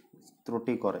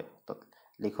ত্ৰুটি কৰে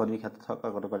লিখনিৰ ক্ষেত্ৰত থকা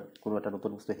কোনো এটা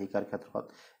নতুন বস্তু শিকাৰ ক্ষেত্ৰত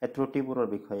এই ত্ৰুটিবোৰৰ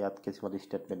বিষয়ে ইয়াত কিছুমান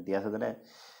ষ্টেটমেন্ট দিয়া আছে যেনে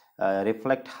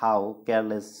reflect how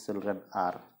careless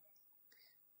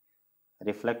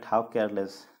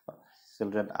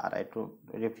children are এইটো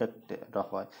ৰিফ্লেক্ট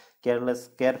নহয়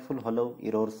কেয়াৰফুল হলেও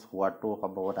এৰৰ্স হোৱাটো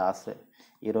সম্ভাৱনা আছে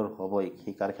এৰৰ হ'বই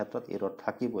শিকাৰ ক্ষেত্ৰত এৰৰ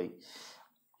থাকিবই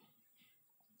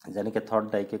যেনেকৈ থাৰ্ড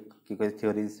ডাইকে কি কয়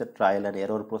থিওৰি দিছে ট্ৰায়েল এণ্ড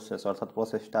এৰৰ প্ৰচেছ অৰ্থাৎ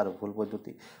প্ৰচেষ্টা আৰু ভুল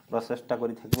পদ্ধতি প্ৰচেষ্টা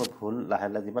কৰি থাকিব ভুল লাহে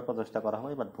লাহে যিমান প্ৰচেষ্টা কৰা হ'ব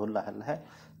ইমান ভুল লাহে লাহে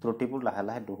ত্ৰুটিবোৰ লাহে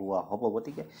লাহে নোহোৱা হ'ব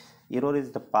গতিকে error is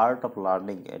the part of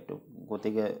learning এইটো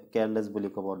গতিকে কেয়াৰলেছ বুলি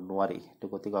ক'ব নোৱাৰি এইটো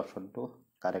গতিকে অপশ্যনটো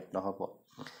কাৰেক্ট নহ'ব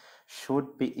should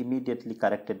be immediately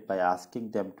corrected by asking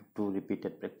them to do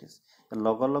repeated practice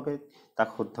লগে লগে তাক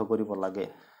শুদ্ধ কৰিব লাগে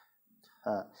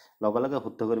লগে লগে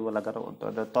শুদ্ধ কৰিব লাগে আৰু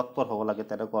তৎপৰ হ'ব লাগে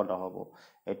তেনেকুৱা নহ'ব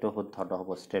এইটো শুদ্ধ নহ'ব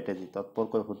ষ্ট্ৰেটেজি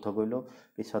তৎপৰকৈ শুদ্ধ কৰিলেও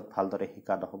পিছত ভালদৰে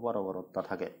শিকা নহ'ব আৰু মনত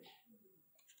নাথাকে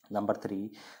Number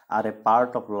 3 are a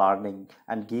part of learning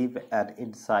and give an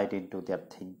insight into their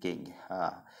thinking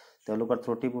তেওঁলোকৰ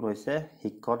ত্ৰুটিবোৰ হৈছে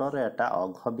শিক্ষণৰ এটা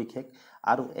অংশ বিশেষ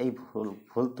আৰু এই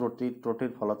ভুল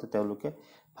ত্ৰুটিৰ ফলতে তেওঁলোকে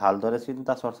ভালদৰে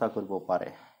চিন্তা চৰ্চা কৰিব পাৰে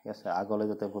আছে আগলৈ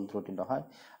যাতে ভুল ত্ৰুটি নহয়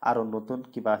আৰু নতুন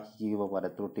কিবা শিকিব পাৰে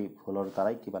ত্ৰুটি ভুলৰ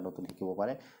দ্বাৰাই কিবা নতুন শিকিব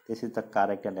পাৰে this is the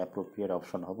correct and appropriate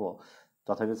option হ'ব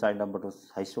তথাপি 4 নম্বৰটো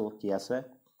চাইছো কি আছে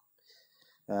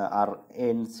আর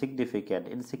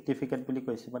ইনসিগনিফিকেন্ট বুলি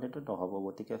কৈছে মানে এটো নহব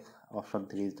গতিকে option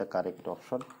 3 is the correct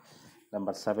option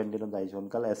number 17 দাই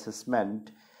জনকাল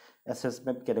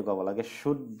অ্যাসেসমেন্ট কেনে কব লাগে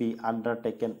should be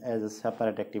undertaken as a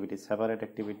separate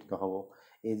activity নহব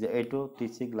এই যে এটো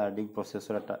টিচিং লার্নিং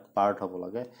প্ৰসেসৰ এটা পার্ট হ'ব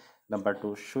লাগে number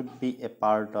 2 should B A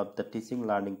part of the teaching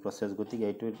learning process গতিকে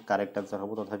এটো কারেক্ট আনসার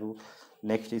হ'ব তথাপিও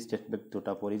নেক্সট স্টেটমেন্ট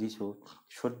দুটা পঢ়ি দিছো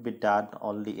should be done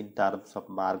only in terms of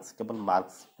marks cable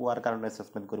marks পোৱাৰ কাৰণে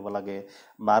অ্যাসেসমেন্ট কৰিব লাগে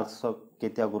মাৰ্কসক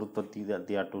কেতিয়া গুৰুত্ব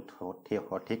দিয়াটো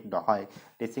ঠিক নহয়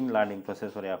টিচিং লাৰ্নিং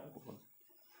প্ৰসেসৰ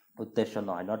উদ্দেশ্য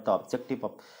নহয় not the objective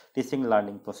of teaching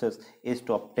learning process is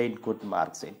to obtain good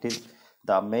marks it is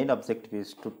the main objective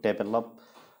is to develop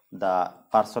the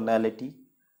personality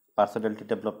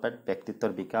development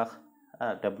ব্যক্তিত্বৰ বিকাশ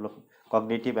develop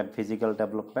cognitive and physical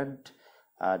development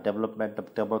development of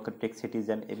democratic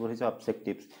citizen এবোৰ হৈছে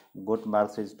objectives good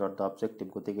marks is not the objective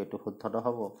গতিকে এটো শুদ্ধ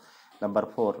নহব number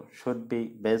 4 should be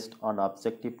based on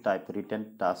objective type written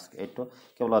task এটো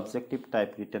কেৱল objective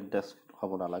type written task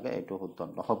হ'ব না লাগে এটো শুদ্ধ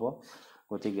নহব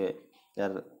গতিকে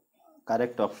এর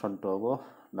কারেক্ট অপশনটো হ'ব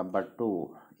number 2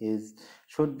 is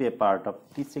should be a part of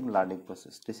teaching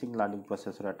learning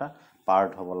processৰ এটা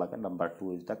পার্ট হ'ব লাগে number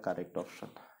 2 is the correct option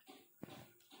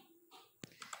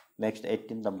next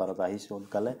 18 number আহিছে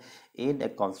সোনকালে in a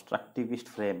constructivist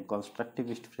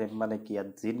frame মানে কি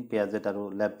জিন পিয়াজেট আৰু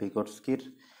লেভ ভিগটস্কিৰ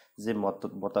যে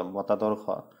মতাদৰ্শ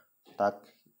তাক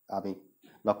আমি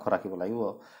লক্ষ্য ৰাখিব লাগিব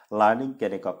লাৰ্নিং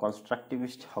কেনেকুৱা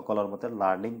কনস্ট্ৰাকটিভিষ্ট সকলৰ মতে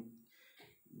লাৰ্নিং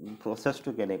প্ৰসেসটো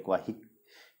কেনেকুৱা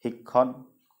শিক্ষণ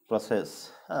প্ৰসেস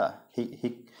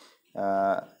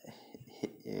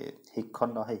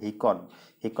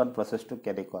শিক্ষণ প্ৰসেসটো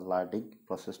কেনেকুৱা লাৰ্নিং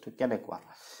প্ৰসেসটো কেনেকুৱা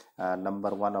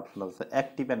নাম্বাৰ 1 অপশন আছে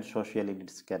active and social in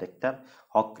it's character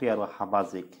সক্ৰিয় আৰু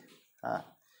সামাজিক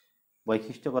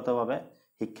বৈশিষ্ট্যগতভাৱে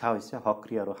শিক্ষা হৈছে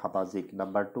সক্ৰিয় আৰু সামাজিক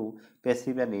number 2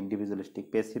 passive and individualistic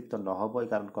passive তো নহবই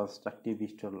কাৰণ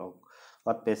কনস্ট্ৰাকটিভিষ্টৰ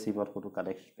লগত প্যাসিভৰ কোনো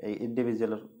কানেকশন এই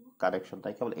ইন্ডিভিজুয়ালৰ কানেকশন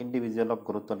তাই কেৱল ইন্ডিভিজুয়ালক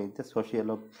গুৰুত্ব নিদিয়ে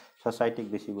সোসাইটিক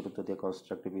বেছি গুৰুত্ব দিয়ে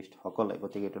কনস্ট্ৰাকটিভিষ্ট সকলে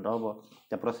গতিকে এটো নহব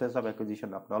the process of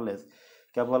acquisition of knowledge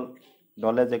কেৱল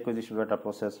নলেজ একুইজিশনৰ এটা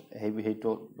প্ৰসেস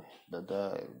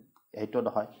হেইটো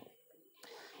নহয়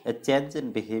a change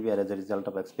in behavior as a result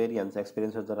of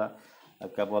experienceৰ দ্বাৰা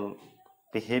কেৱল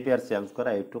behavior চেঞ্জ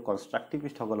কৰা এটো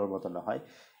কনস্ট্ৰাকটিভিষ্ট সকলৰ মত নহয়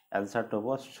আনসাৰটো হ'ব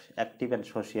active and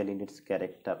social in it's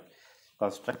character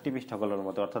কনস্ট্ৰাকটিভিষ্ট সকলৰ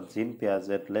মতে অৰ্থাৎ জিন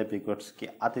পিয়াজেট লেভ ভিগটস্কি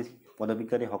আদি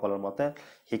মনোবিজ্ঞানী সকলৰ মতে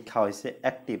শিক্ষা হৈছে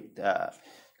active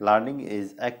learning is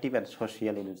active and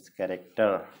social in it's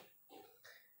character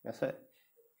আছে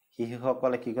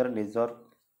শিশুসকলে কি কৰে নিজৰ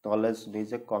নলেজ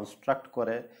নিজে কনস্ট্ৰাক্ট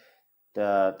কৰে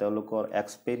তেওঁলোকৰ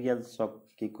এক্সপেৰিয়েন্সক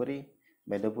কি কৰি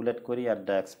ম্যানিপুলেট কৰি and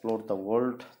explore the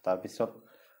world তাৰপিছত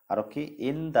আৰু কি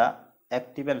in the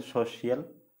active and social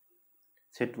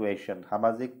situation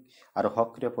সামাজিক আৰু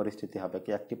সক্ৰিয় পৰিস্থিতি হবে কি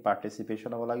active participation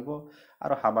হ'ব লাগিব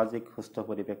আৰু সামাজিক সুস্থ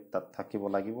পৰিৱেশ তাত থাকিব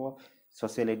লাগিব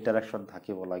social interaction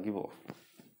থাকিব লাগিব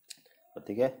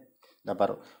গতিকে number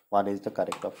 1 is the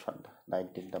correct option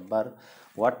 19 number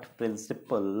what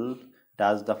principle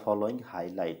does the following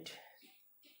highlight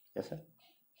yes sir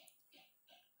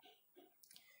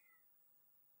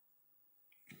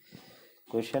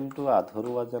question to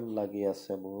আধৰুৱা যেন লাগি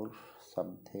আছে মোৰ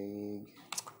something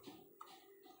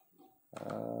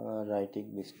writing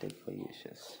mistake হৈ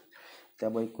গৈছে তে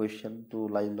মই question to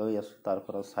লৈ আছো তাৰ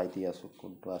পৰা চাই দি আছো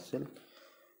কোনটো আছিল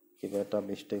কিবা এটা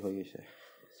mistake হৈ গৈছে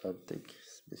something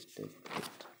mistake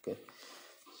okay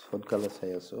সোনকালে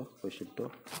চাই আছো question to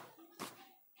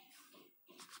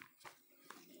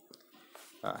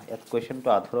ইয়াত question to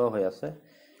আধৰুৱা হৈ আছে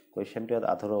question to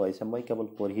আধৰুৱা হৈছে মই কেৱল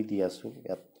পঢ়ি দি আছো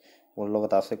ইয়াত মোৰ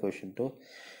লগত আছে question to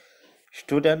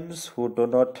students who do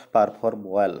not perform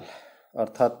well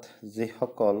অৰ্থাৎ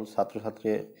যিসকল ছাত্ৰ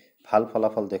ছাত্ৰীয়ে ভাল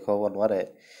ফলাফল দেখাব নোৱাৰে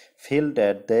feel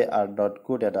that they are not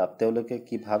good enough তেওঁলোকে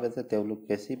কি ভাবে যে তেওঁলোক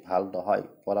বেছি ভাল নহয়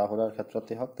পঢ়া শুনাৰ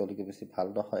ক্ষেত্ৰতে হওক তেওঁলোকে বেছি ভাল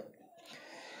নহয়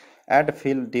and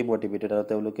feel demotivated আৰু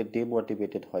তেওঁলোকে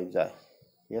demotivated হৈ যায়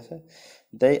ঠিক আছে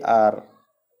they are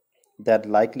that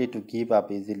likely to give up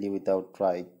easily without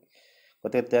trying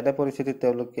গতিকে তেনে পৰিস্থিতিত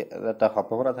তেওঁলোকে এটা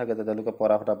সম্ভাৱনা থাকে যে তেওঁলোকে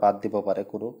পঢ়া শুনা বাদ দিব পাৰে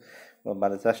কোনো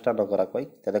মানে চেষ্টা নকৰাকৈ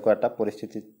তেনেকুৱা এটা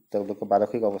পৰিস্থিতিত তেওঁলোকে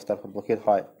মানসিক অৱস্থাৰ সন্মুখীন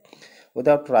হয়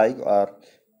without trying or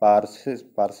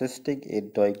persisting in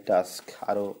doing task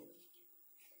আৰু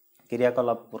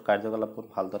ক্ৰিয়াকলাপবোৰ কাৰ্যকলাপবোৰ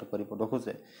ভালদৰে কৰিব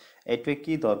নোখোজে এইটোৱে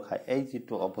কি দৰখায় এই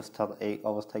যিটো অৱস্থা এই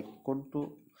অৱস্থাই কোনটো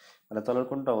মানে তলৰ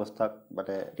কোনটো অৱস্থাক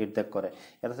মানে নিৰ্দেশ কৰে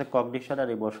এটা আছে কগনিশ্যন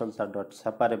আৰু ইমোশনছ আৰ নট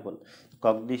সেপাৰেবল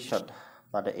কগনিশ্যন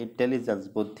মানে ইন্টেলিজেন্স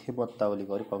বুদ্ধিমত্তা বুলি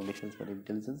কয় কগনিশনস মানে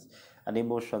ইন্টেলিজেন্স এন্ড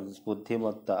ইমোশনস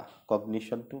বুদ্ধিমত্তা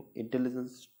কগনিশন টু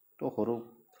ইন্টেলিজেন্স টু সৰু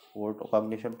ৱৰ্ড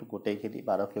কগনিশন টু গোটেইখিনি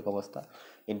মানসিক অৱস্থা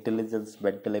ইন্টেলিজেন্স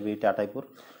মেন্টেল এবিলিটি আটাইবোৰ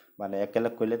মানে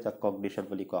একেলগ কৰিলে তাক কগনিশন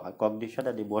বুলি কোৱা হয় কগনিশন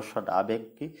এন্ড ইমোশন আবেগ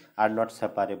কি আৰ নট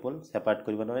সেপাৰেবল সেপাৰেট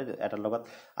কৰিব নোৱাৰে এটাৰ লগত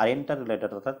আৰ ইন্টাৰ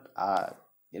ৰিলেটেড অৰ্থাৎ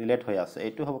ৰিলেট হৈ আছে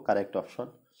এইটো হ'ব correct option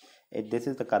this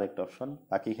is the correct option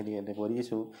বাকিখিনি এনে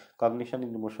কৰিছো cognition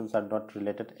and emotions are not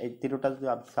related এই তিনিটা যদি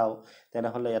আমি চাও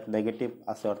তেনেহলে ইয়াত নেগেটিভ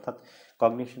আছে অৰ্থাৎ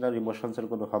cognition আৰু emotions এৰ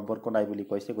কোনো সম্পৰ্ক নাই বুলি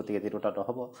কৈছে গতিকে তিনিটা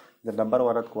নহব the number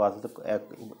 1 ত কোৱা আছে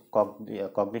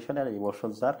cognition and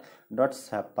emotions are not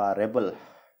separable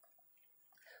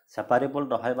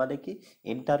নহয় মানে কি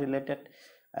ইন্টাৰ ৰিলেটেড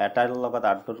এটাৰ লগত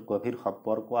আনটোৰ গভীৰ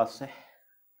সম্পৰ্ক আছে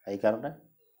এই কাৰণে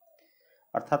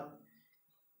অৰ্থাৎ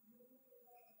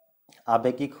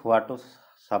আবেগিক হওয়াটো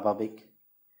স্বাভাবিক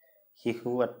শিশু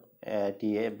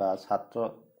এটিয়ে বা ছাত্ৰ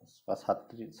বা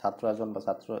ছাত্ৰ এজন বা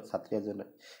ছাত্ৰী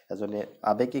এজনে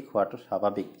আবেগিক হওয়াটো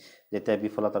স্বাভাবিক যেতিয়া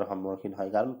বিফলতাৰ সন্মুখীন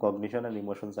হয় কাৰণ cognition and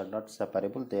emotions are not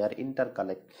সেপাৰেবল De R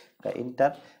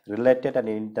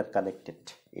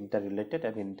interrelated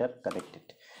and interconnected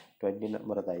 20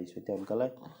 নম্বৰত আহিছে তেওঁলোকে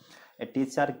a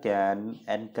teacher can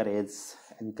encourage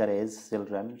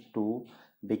children to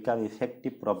become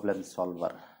effective problem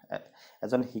solver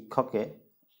এজন শিক্ষকে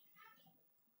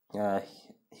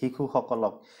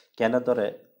শিশুসকলক কেনেদৰে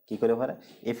কি কৰিব পাৰে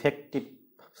ইফেক্টিভ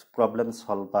প্ৰবলেম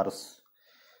সলভাৰ্স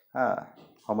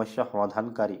সমস্যা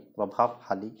সমাধানকাৰী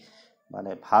প্ৰভাৱশালী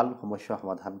মানে ভাল সমস্যা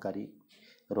সমাধানকাৰী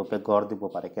ৰূপে গঢ় দিব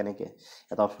পাৰে কেনেকে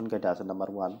এটা অপচন কেইটা আছে number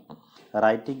 1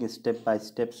 writing step by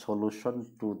step solution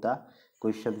to the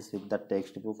questions in the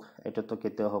text book এটা তো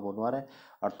কেতিয়াও হ'ব নোৱাৰে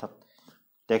অৰ্থাৎ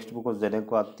টেক্সট বুকত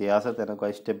যেনেকুৱা দিয়া আছে তেনেকুৱা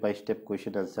স্টেপ বাই স্টেপ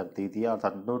কোৱেশ্চন আনসাৰ দি দিয়া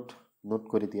অৰ্থাৎ নোট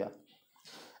কৰি দিয়া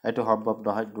এটো সম্ভৱ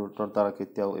নহয় নোটৰ দ্বাৰা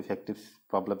কেতিয়াও ইফেক্টিভ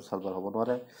প্ৰবলেম সলভাৰ হ'ব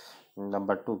নোৱাৰে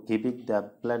number 2 giving them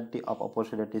plenty of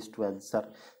opportunities to answer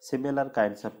similar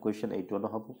kinds of question এইটো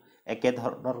নহব একে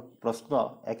ধৰণৰ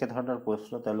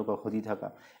প্ৰশ্ন তেওঁলোকক সুধি থাকা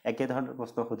একে ধৰণৰ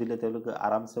প্ৰশ্ন সুধিলে তেওঁলোকে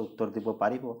আৰামছে উত্তৰ দিব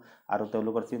পাৰিব আৰু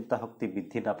তেওঁলোকৰ চিন্তা শক্তি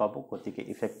বৃদ্ধি নাপাব গতিকে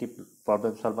ইফেক্টিভ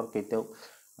প্ৰবলেম সলভাৰ কেতিয়াও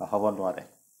হ'ব নোৱাৰে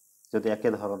যদি একে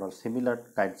ধৰণৰ সিমিলাৰ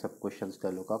কাইন্ডস অফ কোয়েশ্চনস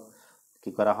তেওঁলোকক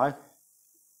কি কৰা হয়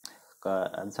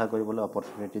আনসাৰ কৰিবলৈ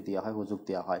অপৰচুনিটি দিয়া হয় সুযোগ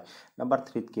দিয়া হয় নাম্বার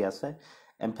 3 কি আছে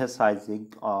emphasizing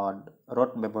on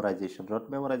rote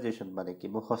memorization মানে কি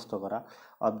মুখস্থ কৰা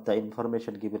of the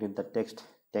information given in the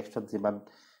textত যিমান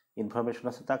ইনফৰমেশন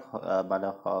আছে তাক মানে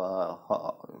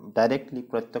ডাইৰেক্টলি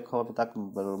প্ৰত্যক্ষভাৱে তাক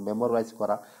মেমোৰাইজ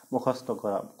কৰা মুখস্থ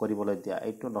কৰিবলৈ দিয়া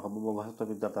এইটো নহব মুখস্থ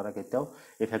বিদ্যাৰ দ্বাৰা কেতিয়াও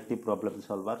ইফেক্টিভ প্ৰবলেম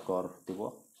সলভাৰ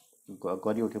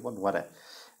গঢ়ি উঠিব নোৱাৰে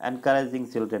এনকাৰেজিং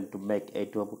চিলড্ৰেন টু মেক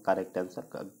এইটো হ'ব কাৰেক্ট আনসাৰ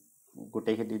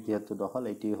গোটেইখিনি যেহেতু নহল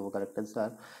এইটো হ'ব correct answer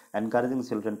encouraging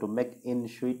children to make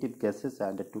intuitive guesses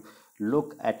and to look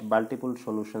at multiple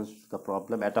solutions to the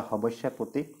problem এটা সমস্যাৰ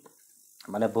প্ৰতি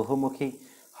মানে বহুমুখী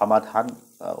সমাধান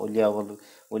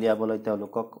উলিয়াবলৈ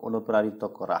তেওঁলোকক অনুপ্ৰাণিত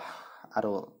কৰা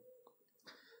আৰু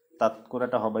তাত কোন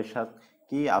এটা সমস্যা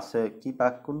কি আছে কি বা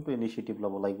কোনটো ইনিশিয়েটিভ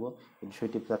ল'ব লাগিব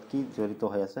ইনিশিয়েটিভ তাত কি জড়িত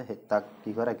হৈ আছে তাক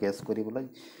কি কৰা গেছ কৰিবলৈ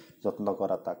যত্ন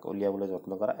কৰা তাক উলিয়াবলৈ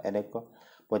যত্ন কৰা এনেকুৱা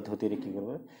পদ্ধতিৰে কি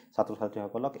কৰিব ছাত্ৰ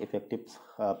ছাত্ৰীসকলক ইফেক্টিভ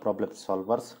প্ৰবলেম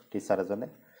সলভাৰ্স টিচাৰ এজনে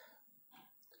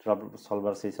প্ৰবলেম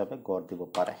সলভাৰ্স হিচাপে গঢ় দিব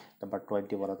পাৰে নাম্বাৰ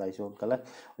 21 আহিছে সোনকালে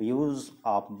use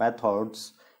of methods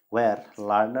where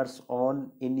learners own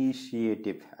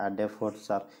initiative and efforts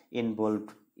are involved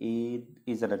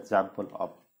is an example of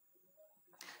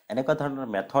এনেকুৱা ধৰণৰ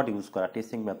মেথড ইউজ কৰা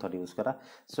টিচিং মেথড ইউজ কৰা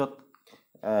সো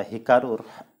হিকাৰুৰ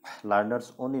লাৰ্নাৰ্স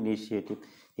ওন ইনিশিয়েটিভ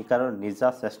হিকাৰুৰ নিজা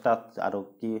চেষ্টা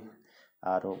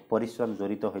আৰু পৰিশ্ৰম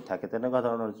জড়িত হৈ থাকে তেনেকুৱা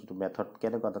ধৰণৰ যেটো মেথড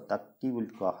কেনেকুৱা তাক কি বুলি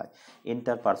কোৱা হয়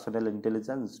ইন্টাৰপাৰ্সনেল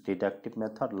intelligence deductive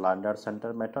method learner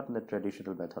centre method নে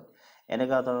ট্ৰেডিশনেল মেথড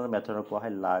এনেকুৱা ধৰণৰ মেথডক কোৱা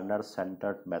হয় লাৰ্নাৰ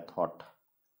সেন্টাৰ্ড মেথড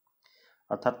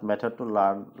অৰ্থাৎ মেথডটো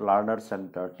লাৰ্নাৰ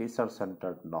সেন্টাৰ টিচাৰ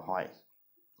সেন্টাৰ্ড নহয়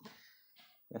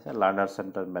লাৰ্নাৰ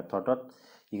সেন্টাৰ মেথডত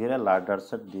ইগৰে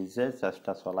লাৰ্নাৰ্সে নিজে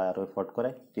চেষ্টা চলাই আৰু এফৰ্ট কৰে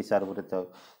টিচাৰবোৰে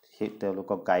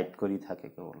তেওঁলোকক গাইড কৰি থাকে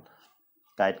কেৱল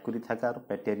গাইড কৰি থাকে আৰু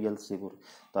মেটেৰিয়েলছ যিবোৰ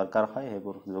দৰকাৰ হয়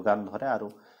সেইবোৰ যোগান ধৰে আৰু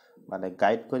মানে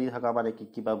গাইড কৰি থকা মানে কি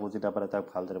কিবা বুজি নাপালে তাক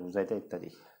ভালদৰে বুজাই দিয়ে ইত্যাদি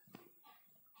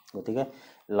গতিকে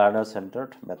learner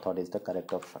সেন্টাৰ্ড method is the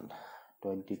correct option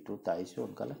 22 তাইছো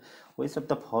সোনকালে which of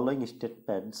the following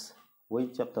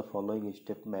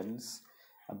statements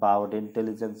about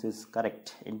intelligence is correct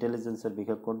intelligence এর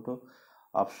বিষয়ে কোনটো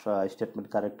statement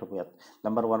correct হবে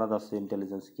নাম্বার 1 of the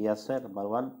intelligence কি আছে number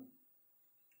 1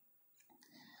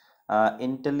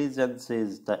 intelligence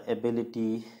is the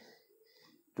ability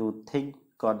to think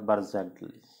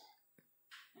convergently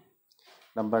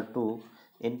number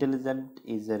 2 Intelligent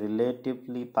is a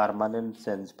relatively permanent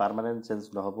change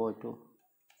নহব এটো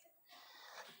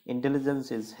Intelligence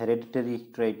is hereditary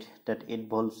trait that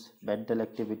involves mental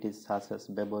activities such as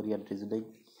memory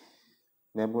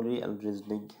and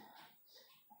reasoning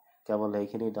কেৱল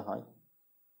এইখিনি নহয়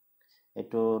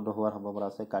এটো নোহোৱাৰ সম্ভাৱনা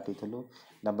আছে কাটি থলো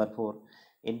number 4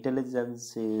 intelligence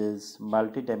is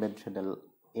multidimensional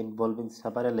involving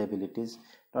several abilities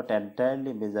not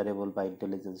entirely measurable by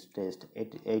intelligence test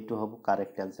এইটো হ'ব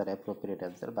correct answer appropriate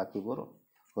answer বাকিবোৰ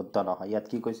শুদ্ধ নহয় ইয়াত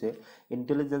কি কৈছে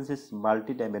intelligence is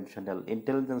multidimensional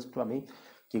intelligence to আমি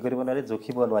কি কৰিব নোৱাৰি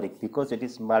জখিব নোৱাৰি because it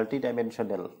is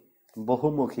multidimensional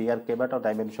বহুমুখী ইয়াৰ কেইবাটা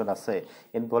ডাইমেনশন আছে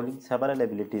involving several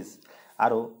abilities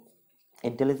আৰু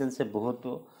intelligence বহুতো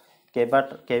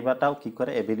কেইবাটাও কি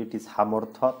কৰে এবিলিটিজ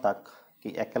সামৰ্থ্য তাক কি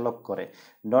একেলগ কৰে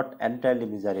not entirely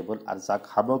measurable আৰ যাক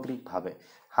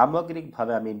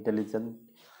সামগ্ৰিকভাৱে আমি ইন্টেলিজেন্ট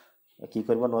কি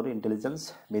কৰিব নোৱাৰো ইন্টেলিজেন্স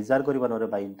মেজাৰ কৰিব নোৱাৰো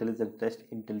বা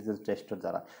ইন্টেলিজেন্স টেষ্টৰ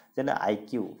দ্বাৰা যেনে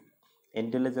আইকিউ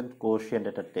ইন্টেলিজেন্ট কোএফিচিয়েন্ট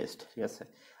এটা টেষ্ট ঠিক আছে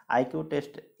IQ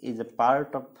test is a part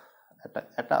of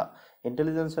এটা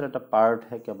ইন্টেলিজেন্সৰ এটা পাৰ্ট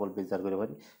হে কেৱল মেজাৰ কৰিব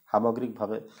পাৰি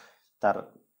সামগ্ৰিকভাৱে তাৰ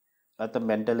এটা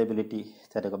মেন্টাল এবিলিটি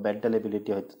যেনেকৈ মেন্টাল এবিলিটি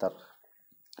হয়তো তাৰ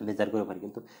মেজাৰ কৰিব পাৰি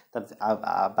কিন্তু তাৰ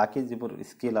বাকি যিবোৰ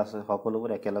স্কিল আছে সকলোবোৰ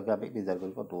একেলগে আমি মেজাৰ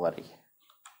কৰিব নোৱাৰি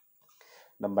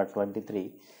number 23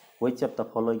 which of the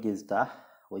following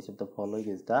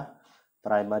is the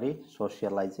primary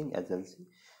socializing agency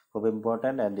খুব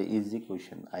important and easy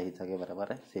question আহি থাকে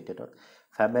বাৰে CTET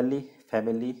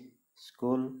family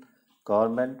school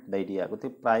government media গতি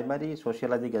primary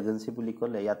socializing agency বুলি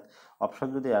ক'লে ইয়াত অপচন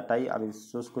যদি এটাই আমি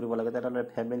চুজ কৰিব লাগে তেতিয়াহ'লে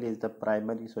family is the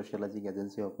primary socializing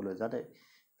agency সকলোৱে জানে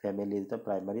family is the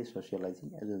primary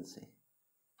socializing agency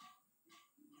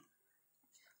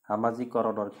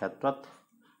সামাজিকৰণৰ ক্ষেত্ৰত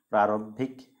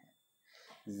প্ৰাৰম্ভিক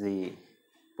যি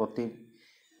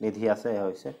প্ৰতিনিধি আছে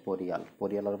হৈছে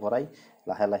পৰিয়ালৰ পৰাই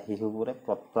লাহে লাহে শিশুবোৰে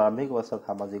প্ৰাৰম্ভিক অৱস্থাত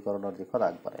সামাজিকৰণৰ দিশত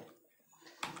আগবাঢ়ে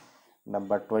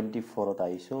number 24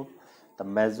 আহিছো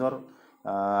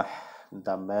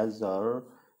the major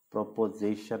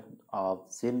proposition of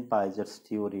Jean-Piaget's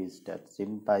theory is that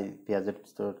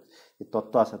Jean-Piaget's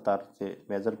তত্ত্ব আছে তার যে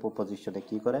মেজর প্রপোজিশনে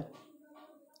কি করে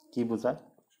কি বোঝায়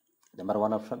number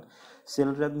 1 option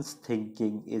children's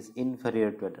thinking is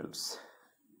inferior to adults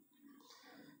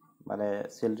মানে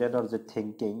চিলড্ৰেনৰ যে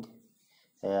থিংকিং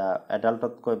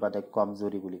এডাল্টতকৈ মানে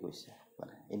কমজোৰি বুলি কৈছে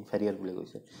মানে ইনফেৰিয়ৰ বুলি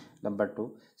কৈছে number 2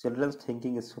 children's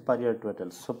thinking is সুপাৰিয়ৰ two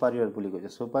এডাল্টছ সুপাৰিয়ৰ বুলি কৈছে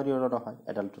সুপাৰিয়ৰ নহয়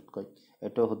এডাল্টতকৈ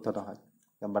এটো শুদ্ধ নহয়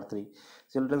number 3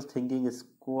 children's thinking is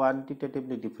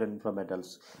কোয়ান্টিটেটিভলি different from এডাল্টছ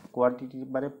quantity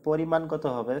মানে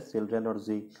পৰিমাণগতভাৱে চিলড্ৰেনৰ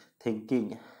যি থিংকিং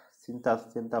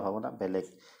চিন্তা ভাৱনা বেলেগ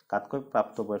কাতকৈ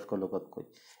প্ৰাপ্তবয়স্ক লোকতকৈ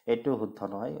এটো শুদ্ধ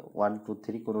নহয় 1 2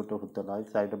 3 কোনোটো শুদ্ধ নহয়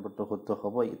 4 নম্বৰটো শুদ্ধ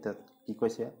হ'ব এটা কি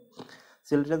কৈছে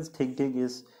children's thinking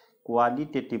is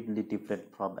qualitatively different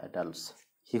from এডাল্টছ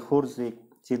শিশুৰ যি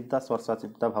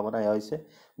চিন্তা ভাৱনা হৈছে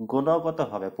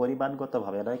গুণগতভাৱে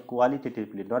পৰিমাণগতভাৱে নহয়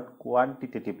কোয়ালিটেটিভলি নট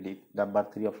কোয়ান্টিটেটিভলি নাম্বাৰ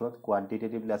 3 অপচনত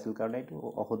কোয়ান্টিটেটিভলি আছিল কাৰণে এটো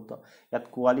অশুদ্ধ ইয়াত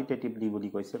কোয়ালিটেটিভলি বুলি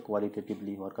কৈছে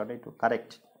কোয়ালিটেটিভলি হোৱাৰ কাৰণে এটো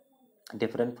কাৰেক্ট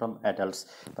different from adults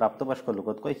প্ৰাপ্তবয়স্ক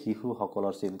লোকতকৈ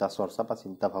শিশুসকলৰ চিন্তা বা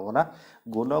চিন্তা ভাৱনা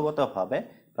গুণগতভাৱে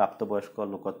প্ৰাপ্তবয়স্ক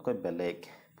লোকতকৈ বেলেগ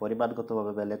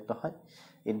পৰিমাণগতভাৱে বেলেগ নহয়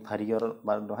ইনফেৰিয়ৰ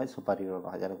মানে নহয় সুপাৰিয়ৰ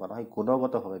নহয় যেনেকুৱা নহয়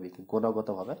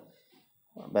গুণগতভাৱে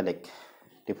বেলেগ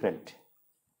ডিফাৰেন্ট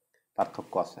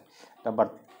পাৰ্থক্য আছে number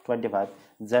 25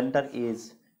 gender is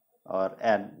or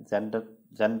and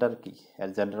gender কি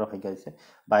and gender সংজ্ঞা আছে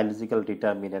biological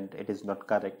determinant it is not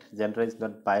correct gender is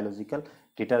not biological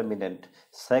determinant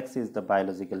sex is the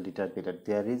biological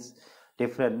determinant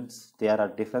there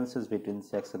are differences between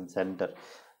sex and gender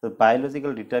the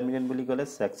biological determinant বুলি ক'লে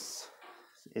sex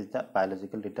is the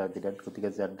biological determinant গতিকে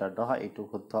gender নহয় এটো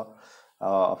শুদ্ধ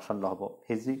option নহব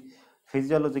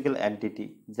physiological entity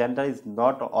gender is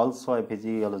not also a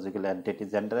physiological entity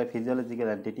gender a physiological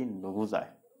entity নুবুজায়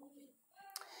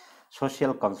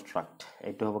social construct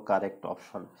এটো হ'ব correct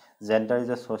option gender is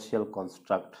a social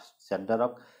construct gender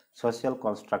of social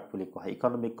construct বুলি কোৱা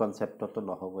ইকোনমিক কনসেপ্টটো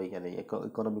নহবই মানে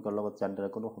ইকোনমিকৰ লগত gender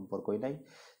কোনো সম্পৰ্কই নাই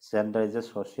gender is a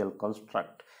social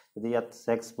construct যদি ইয়াত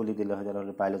sex বুলি দিলে হয়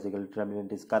তেতিয়াহ'লে biological determinant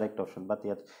is correct option but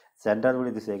ইয়াত gender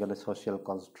বুলি দিছে এখানে social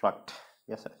construct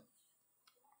yes sir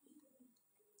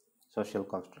social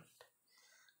construct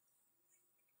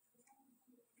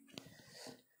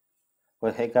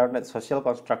সেই কাৰণে social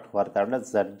construct হোৱাৰ কাৰণে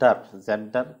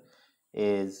gender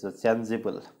is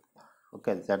changeable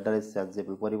okay gender is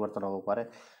changeable পৰিৱৰ্তন হ'ব পাৰে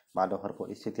মানুহৰ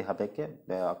পৰিস্থিতি সাপেক্ষে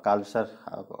কালচাৰ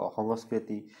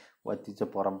সংস্কৃতি ঐতিহ্য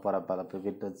পৰম্পৰা বা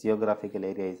বিভিন্ন জিওগ্ৰাফিক্যাল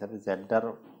এৰিয়া হিচাপে gender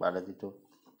মানে যেটো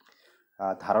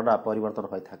ধারণা পরিবর্তন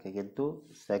হয়ে থাকে কিন্তু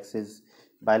sex is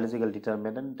biological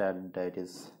determinant and it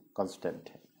is constant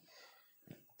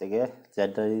থেকে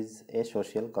gender is a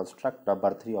social construct.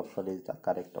 Number 3 option is the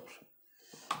correct option.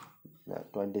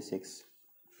 26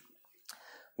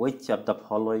 which of the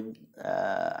following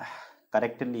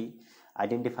correctly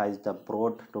identifies the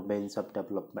broad domains of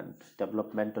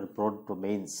development or broad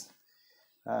domains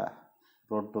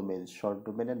short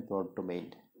domain and broad domain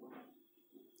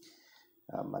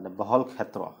মানে বহল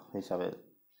ক্ষেত্র হিসাবে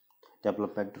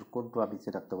ডেভেলপমেন্টের কোনটো আমি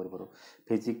চিনাক্ত কৰিব পাৰো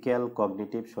physical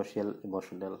cognitive social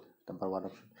emotional number 1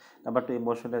 option. Number 2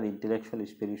 emotional intellectual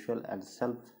spiritual and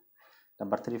self.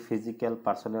 Number 3 physical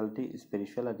personality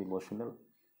spiritual and emotional.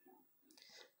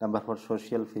 Number 4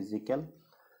 social physical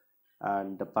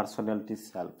and personality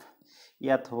self.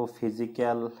 ইয়াত হ'ব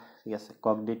physical, yes,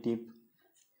 cognitive,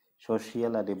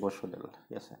 social and emotional,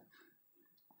 yes.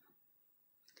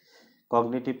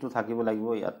 Cognitive to থাকিব লাগিব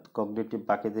ইয়াত cognitive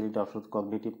বাকি তিনিটা option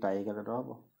cognitive নাই কাৰণে নহব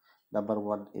number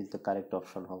 1 is the correct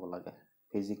option হ'ব লাগে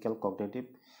physical cognitive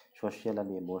social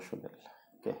and emotional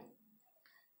okay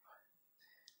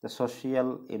the social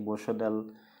emotional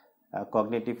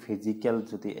cognitive physical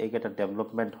যদি এইটা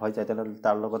ডেভেলপমেন্ট হয় যায় তাহলে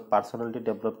তার লগত পার্সোনালিটি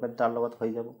ডেভেলপমেন্ট তার লগত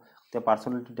হয়ে যাব the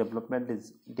personality development is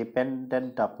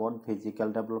dependent upon physical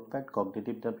development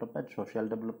cognitive development social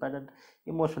development and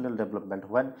emotional development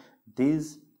when these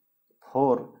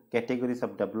 4 categories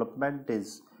of development is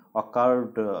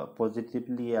occurred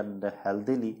positively and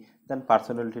healthily then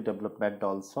personality development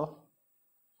also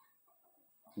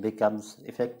becomes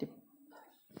effective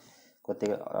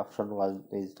option 1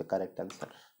 is the correct answer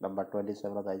number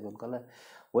 27 aijun kala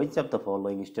which of the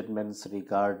following statements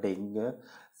regarding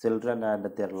children and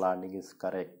their learning is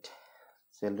correct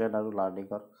children are learning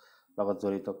or logot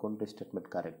jorito konto statement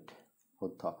correct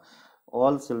শুদ্ধ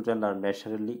all children are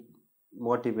naturally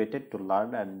motivated to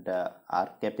learn and are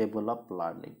capable of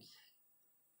learning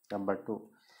number 2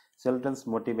 children's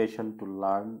motivation to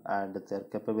learn and their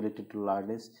capability to learn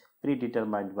is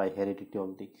predetermined by heredity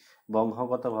only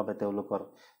বংশগতভাৱে তেওঁলোকৰ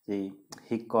যে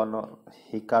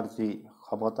শিকাৰ যি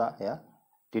ক্ষমতা এয়া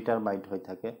ডিটাৰমাইন্ড হৈ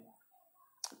থাকে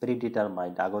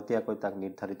predetermined আগতীয়াকৈ তাক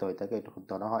নিৰ্ধাৰিত হৈ থাকে এটো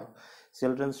শুদ্ধ নহয়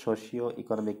children's socio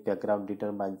economic background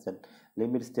determines and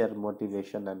limits their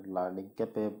motivation and learning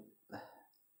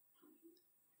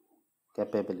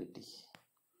capability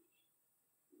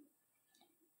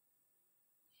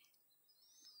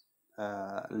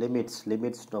limits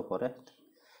নকৰে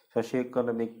সোশিও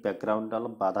ইকোনমিক ব্যাকগ্ৰাউন্ড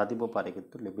অলপ বাধা দিব পাৰে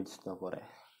কিন্তু লিমিটস নকৰে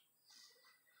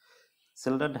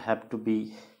children have to be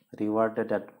rewarded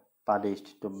and punished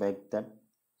to make them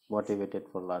motivated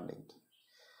for learning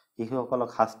শিশুসকলক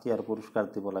শাস্তি আৰু পুৰস্কাৰ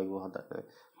দিব লাগিব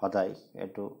সদায়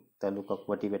এটো তেওঁলোকক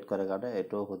মোটিভেট কৰে কাৰণে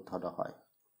এটো শুদ্ধ নহয়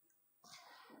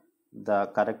the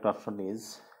correct option is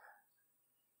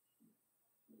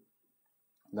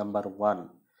number 1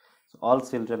 all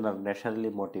children are naturally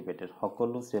motivated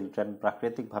সকলো children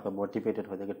প্রাকৃতিক ভাবে মোটিভেটেড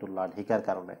হৈ থাকে টু লার্ন শিকাৰ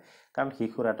কাৰণে কাৰণ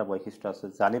শিশুৰ এটা বৈশিষ্ট্য আছে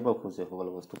জানিব খোজে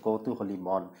সকলো বস্তু কৌতূহলী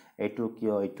মন এটো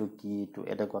কিয় এটো কি এটো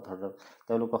এটা কথা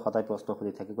তেওঁলোক সদায় প্ৰশ্ন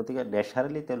কৰি থাকে গতিকে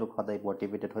ন্যাচাৰালি তেওঁলোক সদায়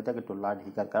মোটিভেটেড হৈ থাকে টু লাৰ্ন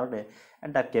শিকাৰ কাৰণে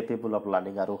and R capable of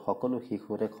learning আৰু সকলো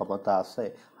শিশুৰে ক্ষমতা আছে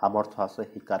সামৰ্থ্য আছে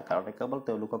শিকাৰ কাৰণে কেৱল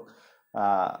তেওঁলোকক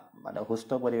মানে সুস্থ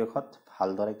পৰিৱেশত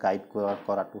ভালদৰে গাইড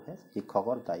কৰাটোহে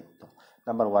শিক্ষকৰ দায়িত্ব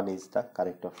number 1 is the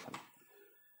correct option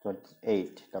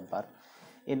 28 number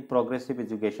in progressive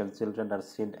education children are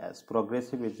seen as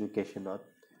progressive education or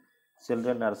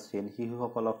children are seen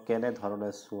শিশুসকলক কেনে ধৰণে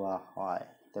চোৱা হয়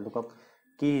তেওঁলোকক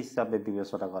কি হিচাপে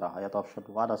বিবেচনা কৰা হয় এটা অপশন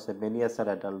 1 আছে miniature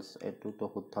adults এটো তো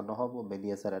শুদ্ধ নহব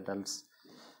miniature adults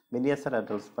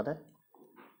মানে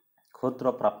ক্ষুদ্ৰ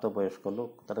প্ৰাপ্তবয়স্ক লোক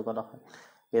তেনেকুৱা নহয়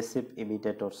passive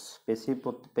imitators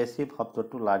passive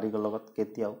শব্দটো লাৰ্নিং লগত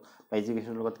কেতিয়াও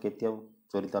এডুকেশ্যন লগত কেতিয়াও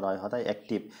জড়িত নহয় সদায়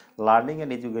active learning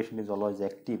and education is always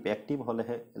active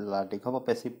হলেহে লাৰ্নিং হ'ব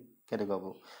পেছিভ কেনে হ'ব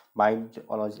মাইন্ড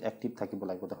অলৱেজ এক্টিভ থাকিব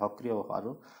লাগিব সক্ৰিয়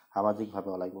আৰু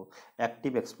সামাজিকভাৱে লাগিব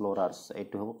এক্টিভ এক্সপ্লোৰাৰ্ছ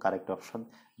এইটো হ'ব কাৰেক্ট অপশ্যন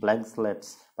ব্ল্যাঙ্ক স্লেটছ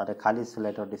মানে খালী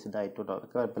স্লেটৰ নিচিনা এইটো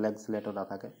ব্ল্যাঙ্ক স্লেটৰ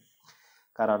নাথাকে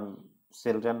কাৰণ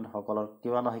চিলড্ৰেন সকলৰ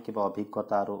কিবা নহয় কিবা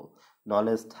অভিজ্ঞতা আৰু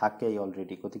নলেজ থাকে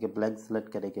অলৰেডি গতিকে ব্ল্যাঙ্ক স্লেট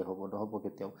কেনেকৈ হ'ব নহ'ব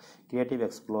কেতিয়াও ক্ৰিয়েটিভ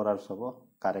এক্সপ্লোৰাৰ্ছ হ'ব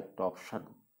কাৰেক্ট অপশ্যন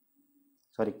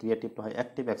সরি ক্রিয়েটিভ নহয়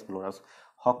অ্যাক্টিভ এক্সপ্লোরার্স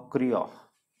সক্রিয়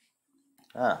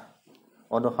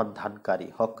অনুসন্ধানকারী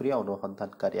সক্রিয়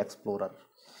অনুসন্ধানকারী explorer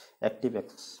active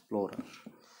explorer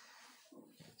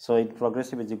so in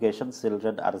progressive education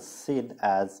children are seen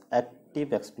as active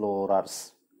explorers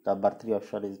number 3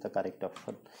 option is the correct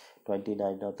option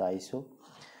 29 of the ISO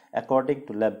according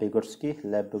to Vygotsky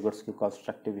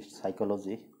constructivist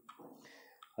psychology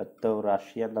হয়তো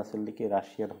Russian আসল নাকি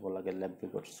Russian হবো লাগে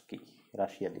Vygotsky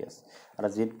Russian, yes.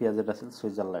 And Jean Piaget আছিল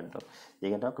Switzerland.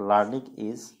 Learning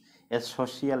is a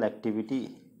social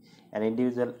activity. An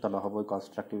individual to নহব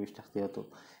constructivist যেহেতু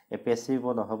a passive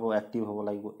নহব active হ'ব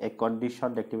লাগিব a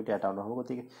conditioned activity এটা নহব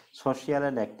গতিকে social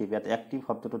and active ইয়াত active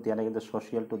শব্দটো দিয়া নাই কিন্তু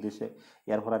social টো দিছে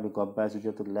ইয়াৰ পৰা আমি গম পাইছো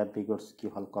যেহেতু লেব বিগটস কি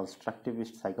হল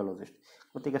constructivist psychologist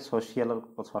গতিকে social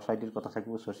societyৰ কথা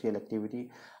থাকিব social activity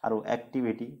আৰু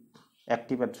activity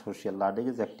active and social learning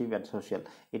is active and social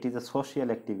it is a social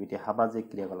activity সামাজিক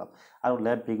ক্ৰিয়াকলাপ আৰু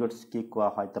লেব বিগটস কি কোৱা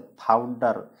হয় the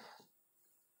founder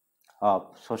of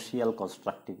social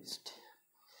constructivist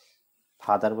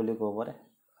father বুলি ক'ব পাৰে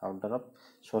founder of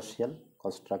social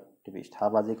constructivist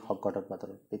সামাজিক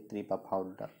সংগঠনবাদৰ পিতৃ বা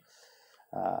ফাউন্ডাৰ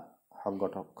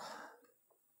সংগঠক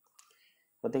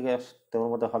গতিকে তেওঁৰ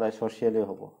মতে হলাই socially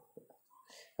হ'ব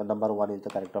number 1 is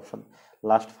the correct option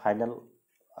last final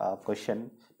question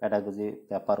pedagogy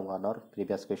paper 1 or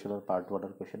previous question or part 1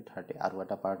 or question 30 আৰু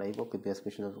এটা part আহিব previous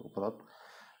question ৰ ওপৰত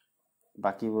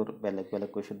বাকিবোৰ বেলেগ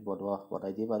question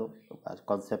বনাই দিম আৰু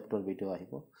কনসেপ্টৰ ভিডিও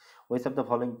আহিব which of the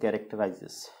following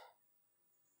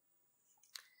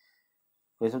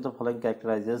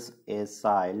characterizes a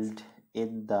child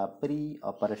in the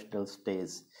pre-operational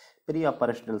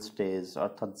stage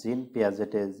অর্থাৎ জিন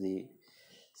পিয়াজেটে যি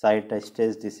চাৰিটা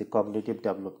স্টেজ দিছে কগনিটিভ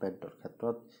ডেভেলপমেন্টৰ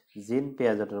ক্ষেত্ৰত জিন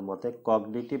পিয়াজেটৰ মতে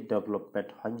কগনিটিভ ডেভেলপমেন্ট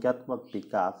সংজ্ঞাত্মক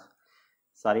বিকাশ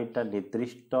চাৰিটা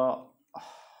নিৰ্দিষ্ট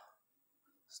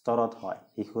স্তৰত হয়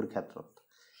শিশুৰ ক্ষেত্ৰত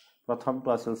প্ৰথমটো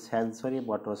আছিল সেন্সৰি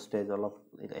মটৰ ষ্টেজ অলপ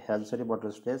সেন্সৰি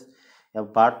motor stage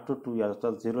birth two 2 years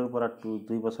অৰ্থাৎ 0 ৰ পৰা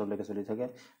 2 বছৰলৈকে চলি থাকে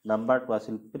নাম্বাৰ 2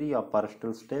 আছিল প্ৰি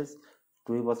অপাৰেশনাল ষ্টেজ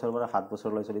 2 বছৰৰ পৰা 7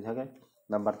 বছৰলৈ চলি থাকে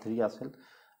নাম্বাৰ 3 আছিল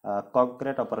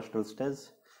কংক্ৰিট অপাৰেশনাল ষ্টেজ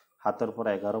 7 ৰ পৰা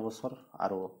 11 বছৰ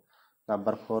আৰু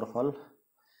number 4 hall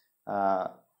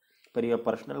pre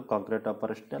অপাৰেশনাল concrete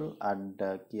অপাৰেশনাল and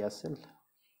কি আছিল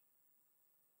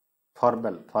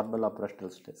formal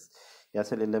operational stage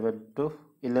ইয়াছিল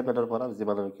 11 ৰ পৰা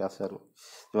যিমানলৈকে আছে আৰু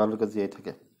যিমানলৈকে জীয়াই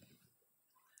থাকে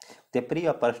the pre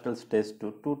operational stage to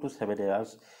 2 to 7 years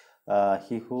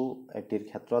শিশু এটিৰ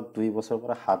ক্ষেত্ৰত 2 বছৰৰ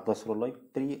পৰা 7 বছৰলৈ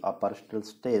প্ৰি অপাৰেশনাল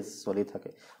ষ্টেজ চলি থাকে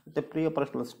the pre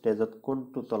operational stage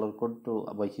কোনটো তলৰ কোনটো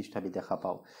বৈশিষ্ট্য আমি দেখা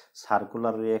পাও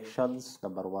সার্কুলার রিঅ্যাকশনস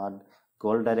নাম্বার 1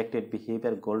 গোল ডাইরেক্টেড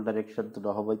বিহেভিয়ার গোল ডাইরেকশন তো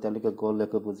নহব তেওঁলোকে গোল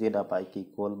একো বুজি নাপায় কি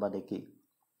গোল মানে কি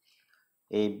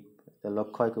এই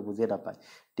লক্ষ্য একো বুজি নাপায়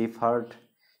deferred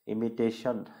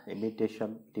imitation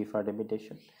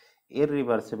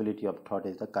irreversibility of thought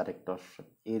is the correct option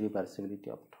irreversibility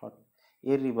of thought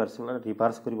irreversible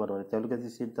reverse কৰিব নোৱাৰে তেওঁলোকে যি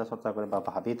চিন্তা চৰ্চা কৰে বা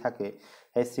ভাবি থাকে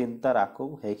সেই চিন্তাৰ আকৌ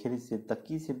সেইখিনি চিন্তা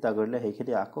কি চিন্তা কৰিলে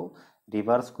সেইখিনি আকৌ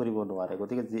ৰিভাৰ্স কৰিব নোৱাৰে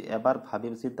গতিকে যি এবাৰ ভাবি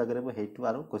চিন্তা কৰিব সেইটো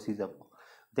আৰু গুচি যাব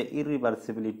the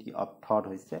irreversibility of thought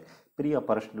হৈছে প্ৰি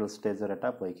অপাৰেশনাল ষ্টেজৰ এটা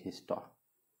বৈশিষ্ট্য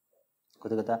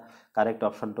গতিকে the correct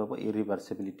option to hobo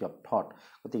irreversibility of thought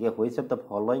গতিকে which of the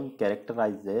following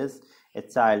characterizes a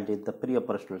child in the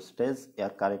pre-operational stage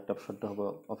your correct option to hobo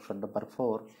option number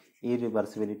 4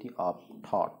 irreversibility of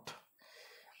thought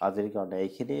আজিৰ কাৰণে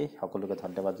এইখিনি সকলোকে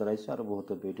ধন্যবাদ জনাইছো আৰু বহুত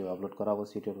ভিডিও আপলোড কৰা হ'ব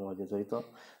চিটিৰ সৈতে জড়িত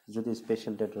যদি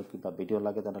স্পেশাল ডেটৰ কিবা ভিডিও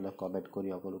লাগে তেনেহলে কমেন্ট কৰি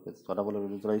সকলোকে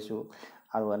জনাবলৈ জনাইছো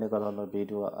আৰু এনেকুৱা ধৰণৰ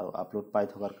ভিডিও আৰু আপলোড পাই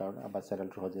থকাৰ কাৰণে আমাৰ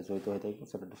চেনেলটোৰ সৈতে জড়িত হৈ থাকিব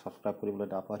চেনেলটো সাবস্ক্ৰাইব কৰিবলৈ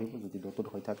নাপাহৰিব যদি নতুন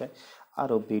হৈ থাকে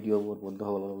আৰু ভিডিওবোৰ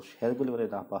বন্ধুসকলক শ্বেয়াৰ কৰিবলৈ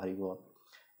নাপাহৰিব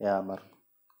এয়া আমাৰ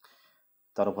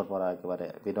তৰফৰ পৰা একেবাৰে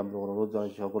বিনম্ৰ অনুৰোধ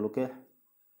জনাইছো সকলোকে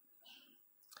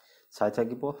চাই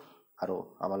থাকিব আৰু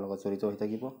আমাৰ লগত জড়িত হৈ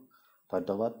থাকিব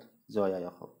ধন্যবাদ জয় আই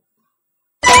অসম